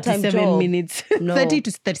 to 37 minutes. No. 30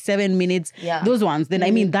 to 37 minutes. Those ones. Then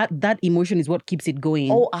I mean that emotion is what keeps it going.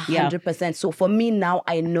 100%. So for me now,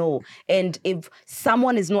 I know. And if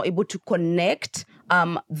someone is not able to connect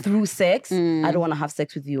through sex, I don't want to have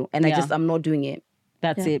sex with you. And I'm not doing it.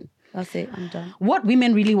 That's it. That's it. I'm done. What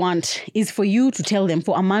women really want is for you to tell them,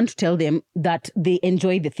 for a man to tell them that they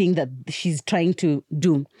enjoy the thing that she's trying to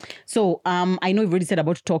do. So I know you've already said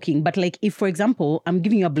about talking, but like if, for example, I'm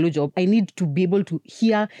giving you a blowjob, I need to be able to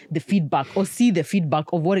hear the feedback or see the feedback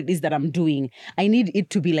of what it is that I'm doing. I need it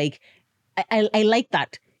to be like, I like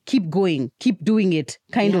that. Keep going, keep doing it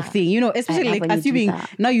kind of thing. You know, especially like assuming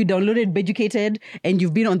now you downloaded Beducated and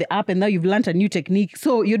you've been on the app and now you've learned a new technique.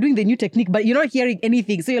 So you're doing the new technique, but you're not hearing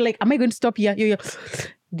anything. So you're like, am I going to stop here?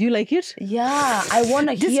 Do you like it? Yeah, I want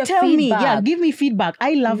to hear feedback. Just tell me. Yeah, give me feedback.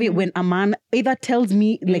 I love it when a man either tells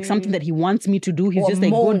me like something that he wants me to do. He's just like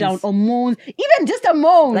go down or moans. Even just a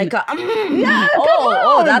moan. Like a yeah,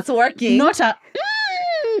 oh, that's working. Not a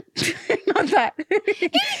not that.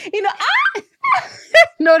 You know,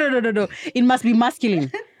 No. It must be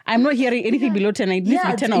masculine. I'm not hearing anything below 10. It needs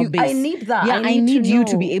to be 10 or base. I need that. Yeah, I need you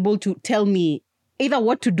to be able to tell me either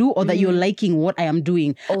what to do or that you're liking what I am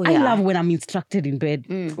doing. I love when I'm instructed in bed.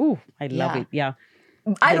 Ooh, I love it. Yeah.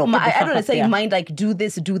 I don't Like, get the fuck necessarily up there. mind like do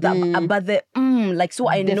this, do that, but the like so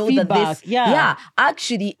I The know feedback, that this yeah.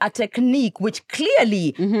 actually a technique which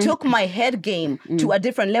clearly took my head game to a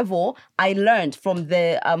different level. I learned from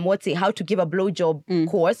the how to give a blowjob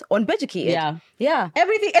course on Beducated. Yeah.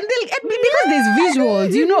 Everything, and because there's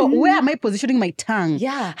visuals, you know, where am I positioning my tongue?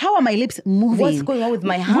 Yeah. How are my lips moving? What's going on with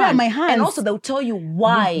my hand? Where are my hands? And also they'll tell you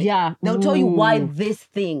why. Yeah. They'll tell you why Ooh. this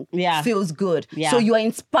thing Yeah. feels good. Yeah. So you are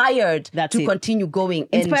inspired That's to it. continue going.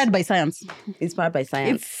 And Inspired by science. inspired by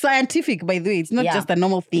science. It's scientific, by the way. It's not Yeah. just a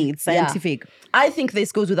normal thing. It's Yeah. scientific. I think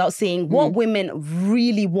this goes without saying. What women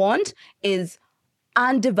really want is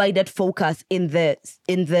undivided focus in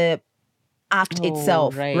the act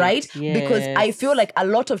itself, right? Because I yes. feel like a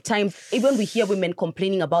lot of times, even we hear women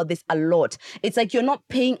complaining about this a lot. It's like you're not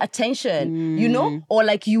paying attention, you know, or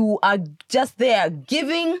like you are just there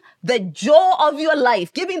giving the jaw of your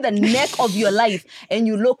life, giving the neck of your life, and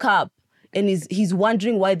you look up and he's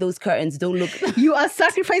wondering why those curtains don't look. You are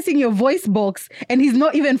sacrificing your voice box and he's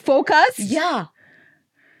not even focused. Yeah.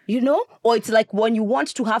 You know? Or it's like when you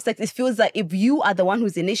want to have sex, it feels like if you are the one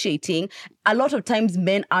who's initiating, a lot of times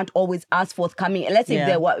men aren't always as forthcoming. And let's say if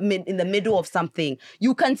they're in the middle of something,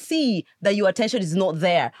 you can see that your attention is not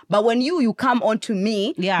there. But when you come on to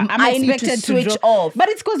me, I need to switch off. But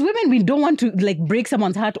it's because women, we don't want to like break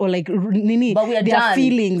someone's heart or like nini, But we are their done.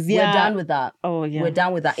 feelings. Yeah. We're done with that. Oh, yeah. We're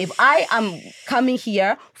done with that. If I am coming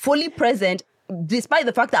here fully present, despite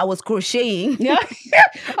the fact that I was crocheting, Yeah.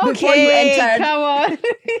 Before you entered. Come on.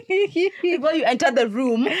 before you entered the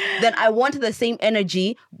room, then I want the same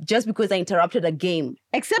energy just because I interrupted a game.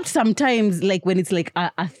 Except sometimes, like when it's like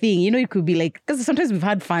a thing, you know, it could be like, because sometimes we've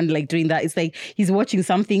had fun like doing that. It's like he's watching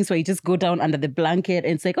something, so you just go down under the blanket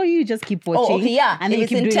and it's like, oh, you just keep watching. Oh, okay, yeah. And If then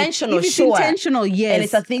it's you keep intentional, doing it. If it's sure. intentional, yes. And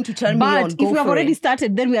it's a thing to turn me but on, if go we have for already it.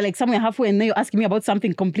 started, then we're like somewhere halfway and then you're asking me about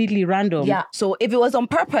something completely random. Yeah. So if it was on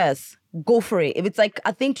purpose, go for it. If it's like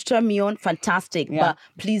a thing to turn me on, fantastic. Yeah. But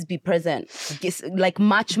please be present. Like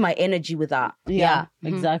match my energy with that. Yeah,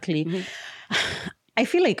 exactly. I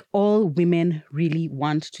feel like all women really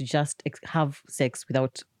want to just have sex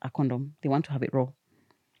without a condom. They want to have it raw.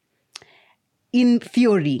 In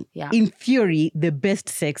theory, the best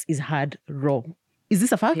sex is had raw. Is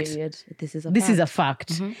this a fact? Period. This is a This fact. is a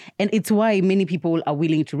fact. And it's why many people are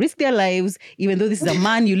willing to risk their lives, even though this is a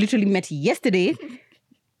man you literally met yesterday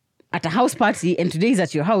at a house party and today is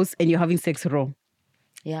at your house and you're having sex raw.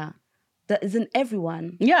 Yeah. That isn't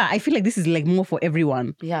everyone. Yeah, I feel like this is like more for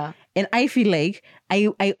everyone. Yeah. And I feel like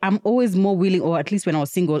I'm always more willing, or at least when I was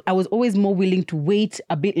single, I was always more willing to wait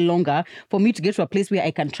a bit longer for me to get to a place where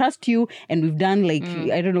I can trust you and we've done like,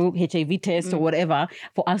 I don't know, HIV test or whatever,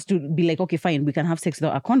 for us to be like, okay, fine, we can have sex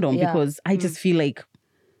without a condom. Yeah. Because I just feel like,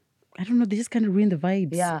 I don't know, they just kind of ruin the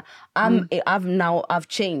vibes. Yeah. I've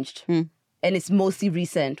changed. And it's mostly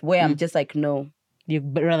recent where I'm just like, no.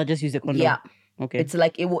 You'd rather just use a condom. Yeah. Okay. It's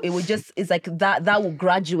like it will just, it's like that will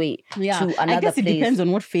graduate to another I guess it place. depends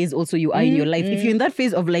on what phase also you are in your life. If you're in that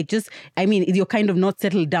phase of like just, I mean, you're kind of not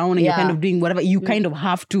settled down and you're kind of doing whatever, you kind of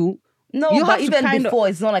have to. No, you but have to even kind before,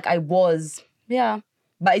 it's not like I was. Yeah.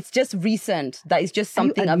 But it's just recent. That is just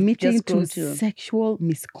something I've admitting just grown to to. sexual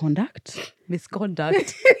misconduct.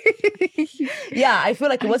 Misconduct. Yeah, I feel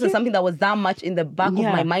like it wasn't something that was that much in the back of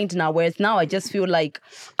my mind now. Whereas now I just feel like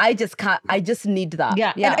I just can't, I just need that.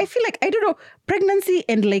 Yeah. And I feel like, I don't know, pregnancy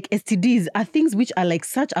and like STDs are things which are like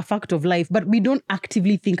such a fact of life, but we don't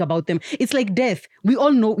actively think about them. It's like death. We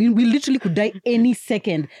all know we literally could die any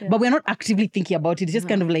second, but we're not actively thinking about it. It's just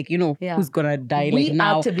kind of like, you know, who's gonna die we like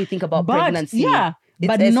now. actively think about But, pregnancy. Yeah. It's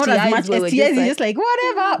But not as STIs much. where we're STIs is like- just like,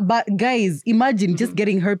 whatever. But guys, imagine just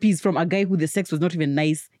getting herpes from a guy who the sex was not even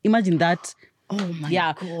nice. Imagine that. Oh my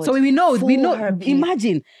God. So we know, Full herpes.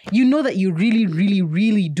 imagine, you know that you really, really,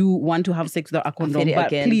 really do want to have sex without a condom. it But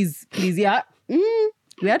again. please, yeah.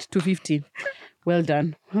 We're at 250. Well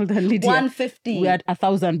done, Lydia. 150. We're at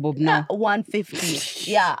 1,000 bob now. 150.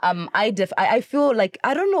 Yeah. I feel like,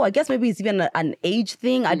 I don't know, I guess maybe it's even an age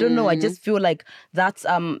thing. I don't know. I just feel like that's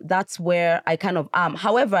where I kind of am.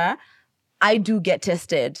 However, I do get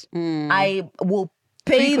tested. I will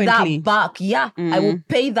pay Frequently. that back. Yeah. I will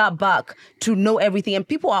pay that back to know everything. And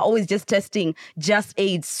people are always just testing just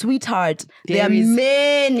AIDS. Sweetheart. There are is-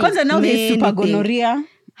 many. Because now there's many super things. gonorrhea.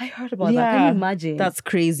 I heard about that. Can you imagine? That's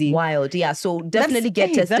crazy. Wild. Yeah. So definitely get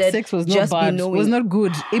tested. That sex was not just bad. be knowing. Was not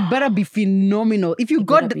good. It better be phenomenal. If you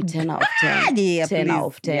got Gotta be 10 out of 10. Yeah, 10 please. out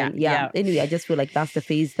of 10. Yeah. Anyway, I just feel like that's the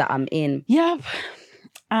phase that I'm in. Yep.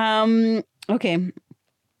 Okay.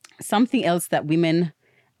 Something else that women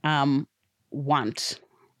want.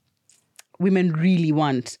 Women really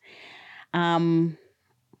want. I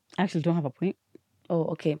actually don't have a point. Oh,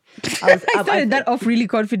 okay. I started that off really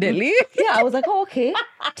confidently. Yeah, I was like, oh, okay.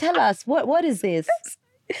 Tell us, what is this?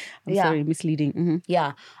 I'm sorry, misleading. Mm-hmm.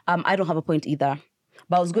 Yeah. I don't have a point either.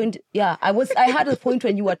 But I was going to, I had a point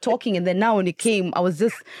when you were talking, and then now when it came, I was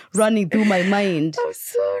just running through my mind. I'm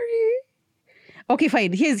sorry. Okay,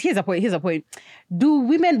 fine. Here's a point. Do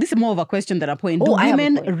women, this is more of a question than a point. Do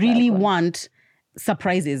women really want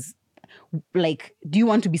surprises? Like, do you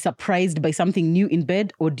want to be surprised by something new in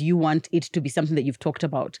bed, or do you want it to be something that you've talked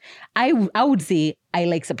about? I would say I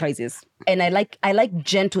like surprises. And I like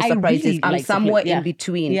gentle surprises. Really I'm like somewhere in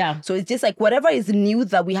between. Yeah. So it's just like whatever is new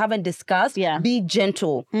that we haven't discussed, be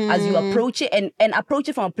gentle as you approach it, and approach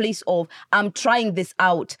it from a place of, I'm trying this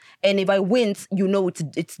out. And if I wince,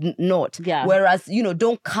 it's not. Yeah. Whereas,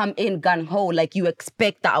 don't come in gung-ho like you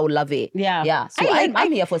expect that I'll love it. Yeah. Yeah. So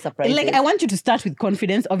I'm here for surprises. Like, I want you to start with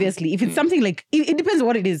confidence, obviously. If it's something like, it depends on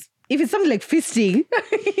what it is. If it's something like fisting,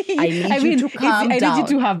 I need you to calm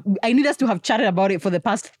down. I need us to have chatted about it for the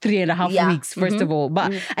past 3.5 weeks, first of all.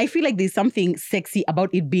 But I feel like there's something sexy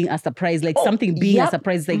about it being a surprise, like something being a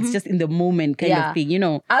surprise, like it's just in the moment kind of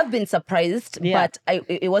thing, I've been surprised, but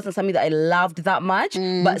it wasn't something that I loved that much.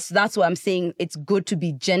 But that's why I'm saying it's good to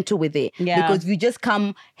be gentle with it. Yeah. Because if you just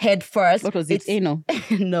come head first. What was it? Anal?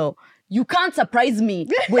 No. You can't surprise me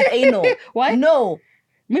with anal. Why? No.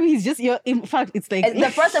 Maybe he's just, in fact, it's like... It's the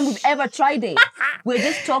first time we've ever tried it. We're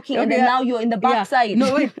just talking, and then now you're in the backside.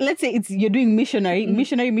 No, wait, let's say you're doing missionary,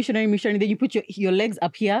 then you put your legs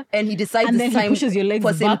up here. And he decides and this then time he pushes your legs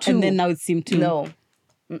back, and then now it's sim too. No.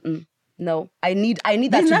 No. I need that There's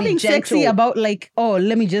to be gentle. nothing sexy about like, oh,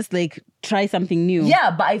 let me just like try something new.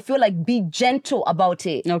 Yeah, but I feel like be gentle about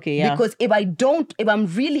it. Okay, yeah. Because if I'm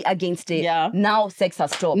really against it, now sex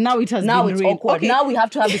has stopped. Now it's ruined. Awkward. Okay. Now we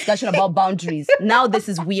have to have discussion about boundaries. Now this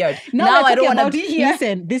is weird. Now I don't want to be here.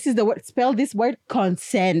 Listen, this is the word. Spell this word: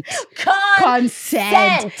 consent.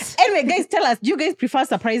 Consent. Anyway, guys, tell us: do you guys prefer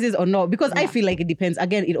surprises or not? Because I feel like it depends.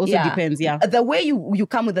 Again, it also depends. Yeah. The way you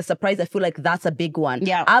come with a surprise, I feel like that's a big one.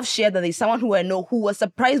 Yeah. I've shared that there's someone who I know who was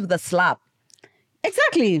surprised with a slap.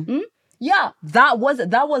 Exactly. Yeah, that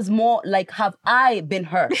was more like, have I been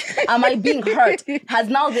hurt? Am I being hurt? Has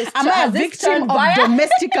now this am I a victim of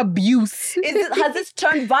domestic abuse? Has this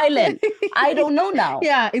turned violent? I don't know now.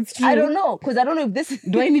 Yeah, it's true. I don't know, because I don't know if this is...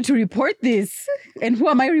 Do I need to report this? And who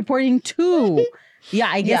am I reporting to? Yeah,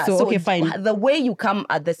 I guess so. Okay, fine. The way you come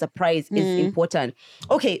at the surprise is important.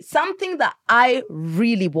 Okay, something that I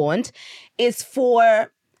really want is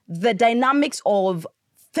for the dynamics of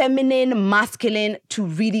feminine, masculine to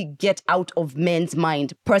really get out of men's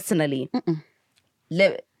mind, personally.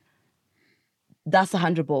 That's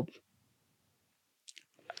 100 bob.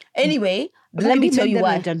 Anyway, let me tell you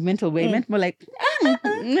why. In a judgmental way. Meant more like,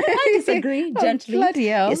 I disagree gently. Bloody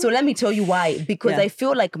hell. Yeah, so let me tell you why. Because I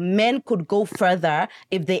feel like men could go further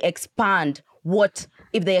if they expand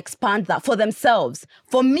that for themselves.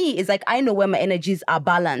 For me, it's like, I know where my energies are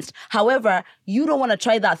balanced. However, you don't want to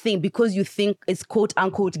try that thing because you think it's quote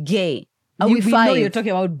unquote gay. We know you're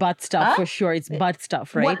talking about butt stuff for sure. It's butt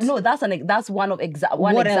stuff, right? No, that's one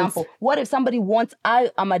example. What if somebody wants,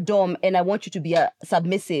 I am a dom and I want you to be a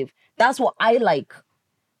submissive? That's what I like.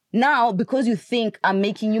 Now, because you think I'm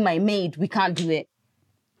making you my maid, we can't do it.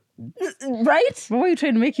 Right? But why are you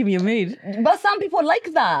trying to make him your maid? But some people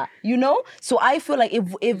like that, So I feel like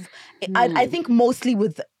I think mostly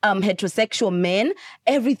with heterosexual men,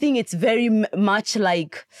 everything it's very much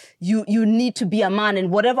like you need to be a man,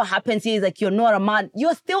 and whatever happens here is like, you're not a man.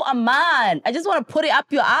 You're still a man. I just want to put it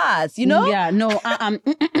up your ass, Yeah, no.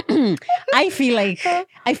 I feel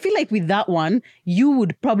like with that one, you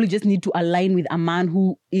would probably just need to align with a man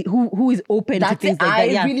who is open to things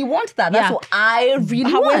like that. I really want that. That's what I really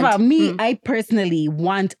want. However, me, I personally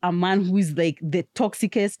want a man who is like the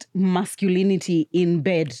toxicest masculinity in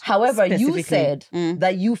bed. However, you said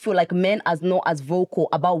that you feel like men are not as vocal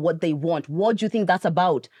about what they want. What do you think that's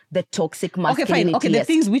about? The toxic masculinity. Okay, fine. Okay, the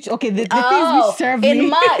things which things which serve me.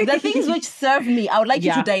 The things which serve me. I would like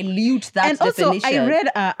you to dilute that definition. And also, I read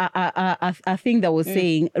a thing that was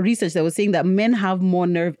saying, research that was saying that men have more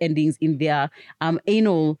nerve endings in their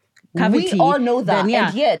anal cavity. We all know that,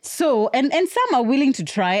 and yet. So, and some are willing to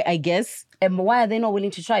try, I guess. And why are they not willing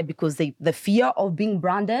to try? Because the fear of being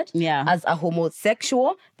branded as a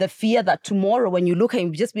homosexual, the fear that tomorrow when you look at him,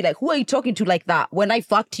 you just be like, who are you talking to like that? When I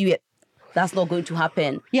fucked you, that's not going to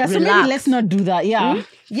happen. Yeah, relax. So maybe let's not do that. Yeah.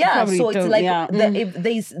 Yeah, probably so it's don't. like if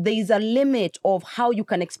there's a limit of how you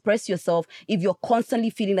can express yourself if you're constantly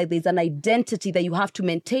feeling like there's an identity that you have to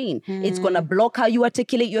maintain. It's going to block how you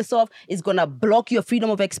articulate yourself. It's going to block your freedom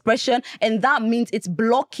of expression. And that means it's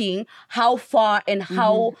blocking how far and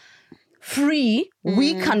how free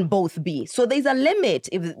we can both be. So there's a limit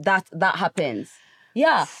if that happens.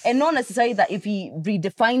 Yeah, and not necessarily that if he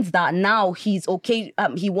redefines that now he's okay,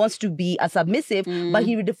 he wants to be a submissive, but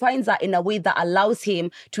he redefines that in a way that allows him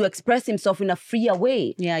to express himself in a freer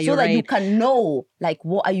way. Yeah, so you're that you right. can know, like,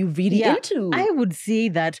 what are you really into? I would say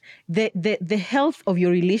that the health of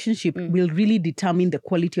your relationship will really determine the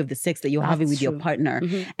quality of the sex that you're having with your partner.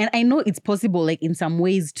 And I know it's possible, like in some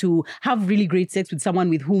ways, to have really great sex with someone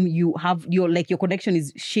with whom you have your connection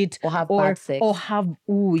is shit, Or have bad sex. or have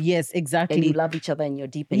yes, exactly. And you love each other and you're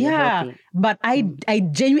deep and you're healthy. But I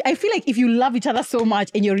genuinely, I feel like if you love each other so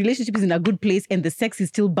much and your relationship is in a good place and the sex is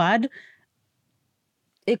still bad,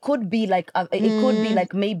 it could be like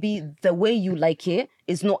maybe the way you like it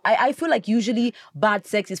is not. I feel like usually bad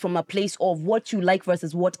sex is from a place of what you like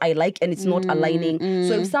versus what I like, and it's not aligning.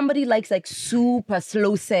 So if somebody likes like super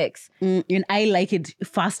slow sex, and I like it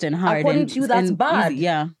fast and hard, according and, to you, that's and bad. easy,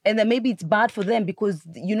 yeah. And then maybe it's bad for them because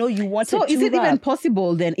you want So to. is it even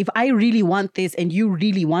possible then, if I really want this and you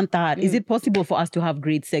really want that, is it possible for us to have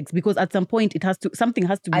great sex? Because at some point something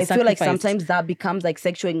has to be sacrificed. I feel like sometimes that becomes like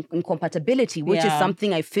sexual incompatibility, which is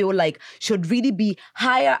something I feel like should really be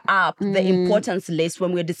higher up the importance list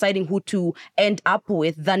when we're deciding who to end up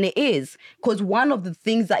with than it is. Because one of the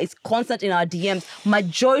things that is constant in our DMs,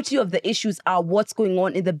 majority of the issues are what's going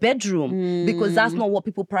on in the bedroom, because that's not what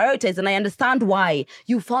people prioritize. And I understand why.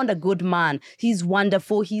 You found a good man. He's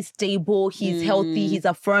wonderful. He's stable. He's healthy. He's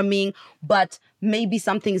affirming. But maybe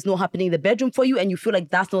something is not happening in the bedroom for you and you feel like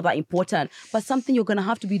that's not that important. But something you're going to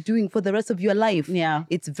have to be doing for the rest of your life. Yeah.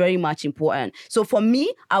 It's very much important. So for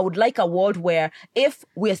me, I would like a world where if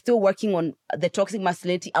we're still working on the toxic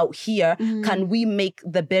masculinity out here, can we make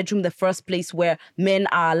the bedroom the first place where men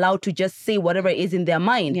are allowed to just say whatever it is in their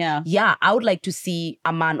mind? Yeah, I would like to see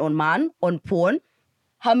a man on porn.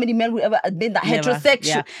 How many men would ever admit that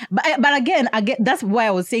heterosexual? Yeah. But again, that's why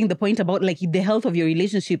I was saying the point about like the health of your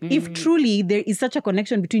relationship. If truly there is such a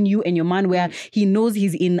connection between you and your man where he knows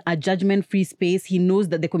he's in a judgment-free space, he knows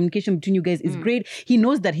that the communication between you guys is great, he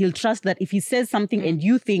knows that he'll trust that if he says something and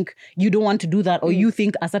you think you don't want to do that or you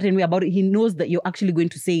think a certain way about it, he knows that you're actually going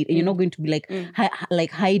to say it and you're not going to be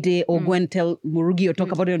like hide it or go and tell Murugi or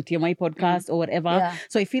talk about it on TMI podcast or whatever. Yeah.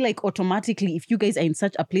 So I feel like automatically, if you guys are in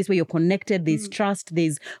such a place where you're connected, there's trust,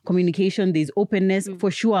 there's communication, there's openness,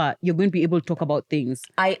 for sure you're going to be able to talk about things.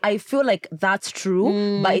 I feel like that's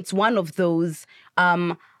true, but it's one of those,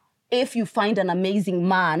 if you find an amazing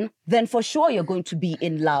man, then for sure you're going to be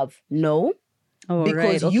in love. No. Oh,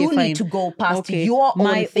 because right. Okay, you fine. need to go past Okay. your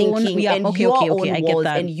My own thinking own- and okay, your okay, own I get walls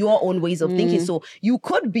that. and your own ways of thinking. So you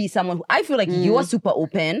could be someone who, I feel like you're super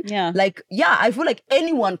open. Yeah. Like, yeah, I feel like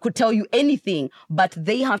anyone could tell you anything, but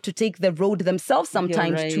they have to take the road themselves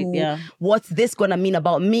sometimes right, to yeah. what's this going to mean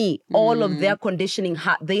about me? All of their conditioning,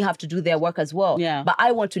 they have to do their work as well. Yeah. But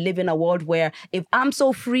I want to live in a world where if I'm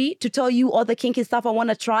so free to tell you all the kinky stuff I want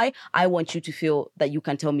to try, I want you to feel that you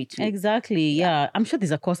can tell me too. Exactly. Yeah. I'm sure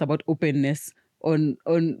there's a course about openness on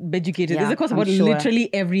Beducated. Yeah, There's a course I'm about sure.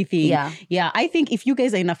 literally everything. Yeah. I think if you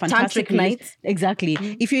guys are in a fantastic Tantric nights. exactly.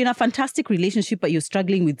 If you're in a fantastic relationship but you're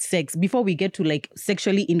struggling with sex, before we get to like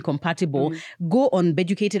sexually incompatible, go on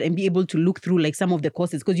Beducated and be able to look through like some of the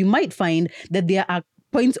courses, because you might find that there are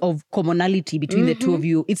points of commonality between the two of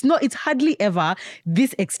you. It's hardly ever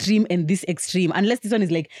this extreme and this extreme, unless this one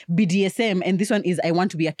is like BDSM and this one is I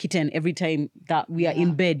want to be a kitten every time that we are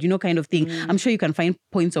in bed, kind of thing. I'm sure you can find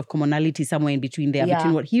points of commonality somewhere in between there,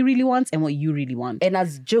 between what he really wants and what you really want. And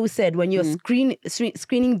as Joe said, when you're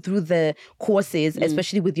screening through the courses,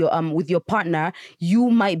 especially with your partner, you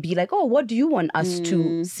might be like, oh, what do you want us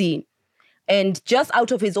to see? And just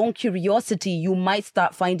out of his own curiosity, you might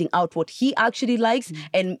start finding out what he actually likes.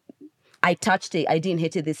 And I touched it. I didn't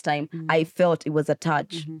hit it this time. I felt it was a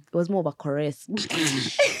touch. It was more of a caress.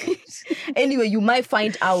 Anyway, you might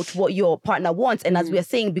find out what your partner wants. And as we are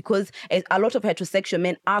saying, because a lot of heterosexual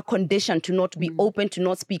men are conditioned to not be open, to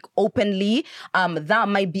not speak openly, that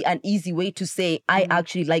might be an easy way to say, I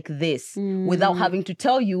actually like this, without having to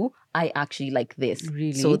tell you, I actually like this.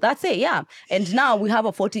 Really? So that's it, yeah. And now we have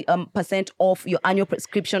a 40% off your annual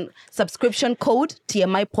subscription code,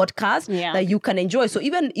 TMI podcast, that you can enjoy. So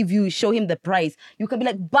even if you show him the price, you can be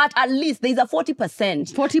like, but at least there's a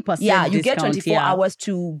 40%. 40%. Yeah, you get discount, 24 hours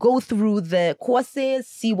to go through the courses,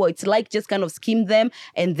 see what it's like, just kind of skim them,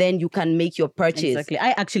 and then you can make your purchase. Exactly.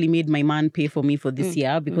 I actually made my man pay for me for this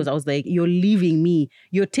year because I was like, you're leaving me.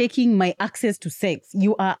 You're taking my access to sex.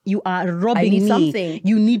 You are robbing me. Something.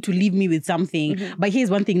 You need to leave me with something. But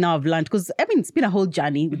here's one thing now I've learned, because I mean, it's been a whole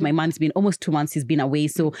journey with my man. It's been almost 2 months he's been away.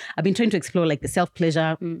 So I've been trying to explore like the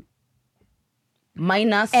self-pleasure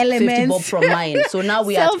minus 50 Elements. bob from mine. So now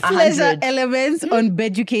we are at Self-pleasure 100. elements on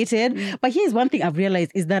Beducated. But here's one thing I've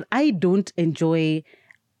realized is that I don't enjoy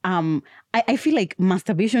I feel like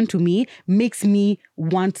masturbation to me makes me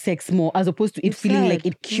want sex more as opposed to it feeling like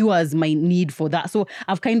it cures my need for that. So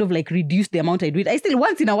I've kind of like reduced the amount I do it. I still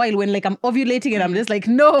once in a while when like I'm ovulating and I'm just like,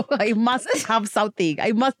 no, I must have something.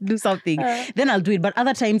 I must do something. Then I'll do it. But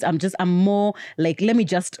other times I'm more like, let me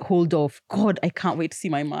just hold off. God, I can't wait to see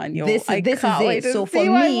my man. Yo. This is it. So for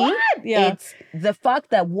me, it's the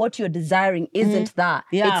fact that what you're desiring isn't that.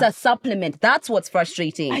 Yeah. It's a supplement. That's what's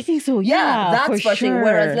frustrating. I think so. Yeah, that's for frustrating. sure.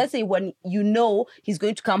 Whereas let's say when you know he's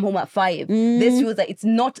going to come home at 5, this feels like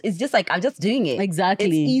it's just like I'm just doing it. Exactly.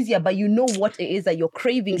 It's easier, but you know what it is that you're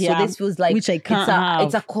craving. Yeah. So this feels like Which I can't have.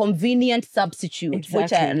 it's a convenient substitute, which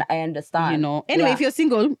Exactly. I understand. You know. Anyway, if you're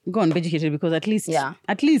single, go on Beducated because at least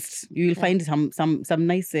you will find some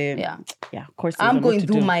nice courses. I'm on what going to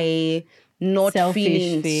through do. my not Selfish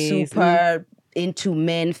feeling phase. super into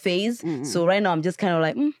men phase. So right now I'm just kind of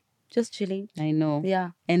like just chilling. I know.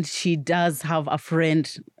 Yeah. And she does have a friend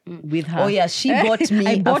with her. Oh yeah, she bought me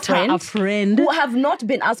I bought her a friend who have not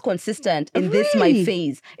been as consistent in this my Really?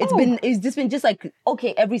 phase. It's just been just like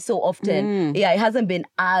okay every so often. Yeah, it hasn't been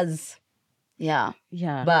as yeah.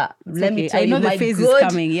 But It's let me okay. tell I know you, the my phase is good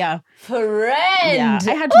coming. Yeah. friend. Yeah,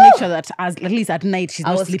 I had to make sure that at least at night she's I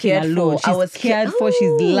not was sleeping cared alone. for. I She's was cared for. She's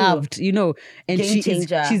Ooh. loved, you know, and Game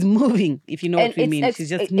changer. she's moving. If you know what we mean, she's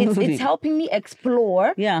just moving. It's helping me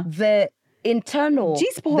explore the internal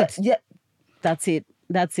G-spot. Yeah, That's it.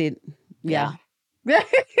 Yeah.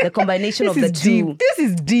 the combination of This the is two. deep. This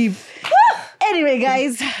is deep. Anyway,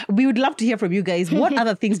 guys, we would love to hear from you guys. What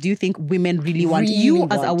other things do you think women really want? You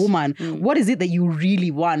as a woman, what is it that you really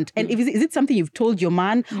want? And is it something you've told your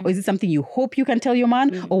man, or is it something you hope you can tell your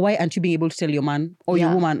man, or why aren't you being able to tell your man or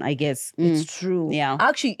your woman? I guess It's true. Yeah.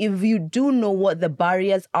 Actually, if you do know what the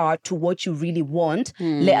barriers are to what you really want,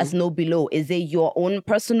 let us know below. Is it your own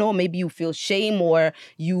personal? Maybe you feel shame or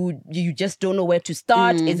you just don't know where to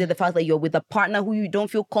start. Is it the fact that you're with a partner who you don't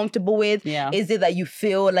feel comfortable with? Yeah. Is it that you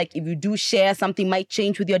feel like if you do share, something might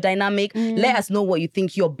change with your dynamic? Let us know what you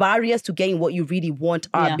think your barriers to getting what you really want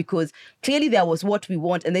are, because clearly there was what we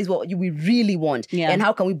want and there's what we really want. And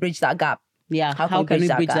how can we bridge that gap? Yeah, how can we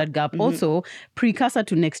bridge that gap? Also, precursor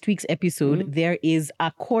to next week's episode, there is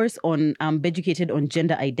a course on Beducated on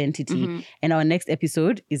gender identity. And our next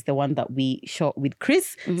episode is the one that we shot with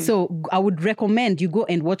Chris. So I would recommend you go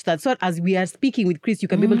and watch that. So as we are speaking with Chris, you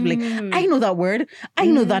can be able to be like, I know that word. I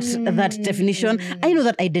know that definition. I know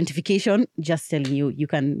that identification. Just telling you, you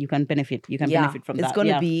can benefit. You can benefit from that. It's going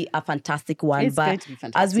to be a fantastic one. It's going to be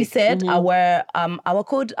fantastic. As we said, our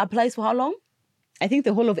code applies for how long? I think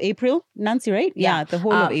the whole of April, Nancy, right? Yeah, the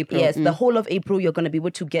whole of April. Yes, the whole of April, you're going to be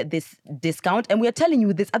able to get this discount. And we are telling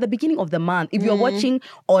you this at the beginning of the month. If you're watching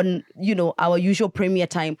on, our usual premiere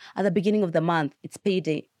time, at the beginning of the month, it's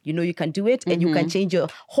payday. You know you can do it and you can change your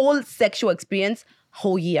whole sexual experience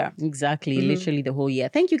whole year. Exactly, literally the whole year.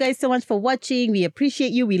 Thank you guys so much for watching. We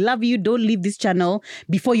appreciate you. We love you. Don't leave this channel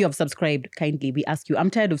before you have subscribed. Kindly, we ask you. I'm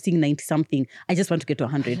tired of seeing 90 something. I just want to get to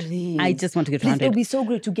 100. Please. I just want to get to Please, 100. it would be so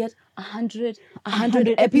great to get 100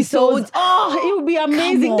 episodes. Oh, it would be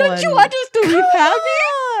amazing. Come Don't you on. want us to be Come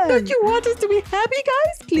happy? on. Don't you want us to be happy,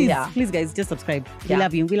 guys? Please, Yeah. please, guys, just subscribe. We Yeah.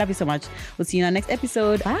 love you. We love you so much. We'll see you in our next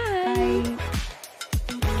episode. Bye.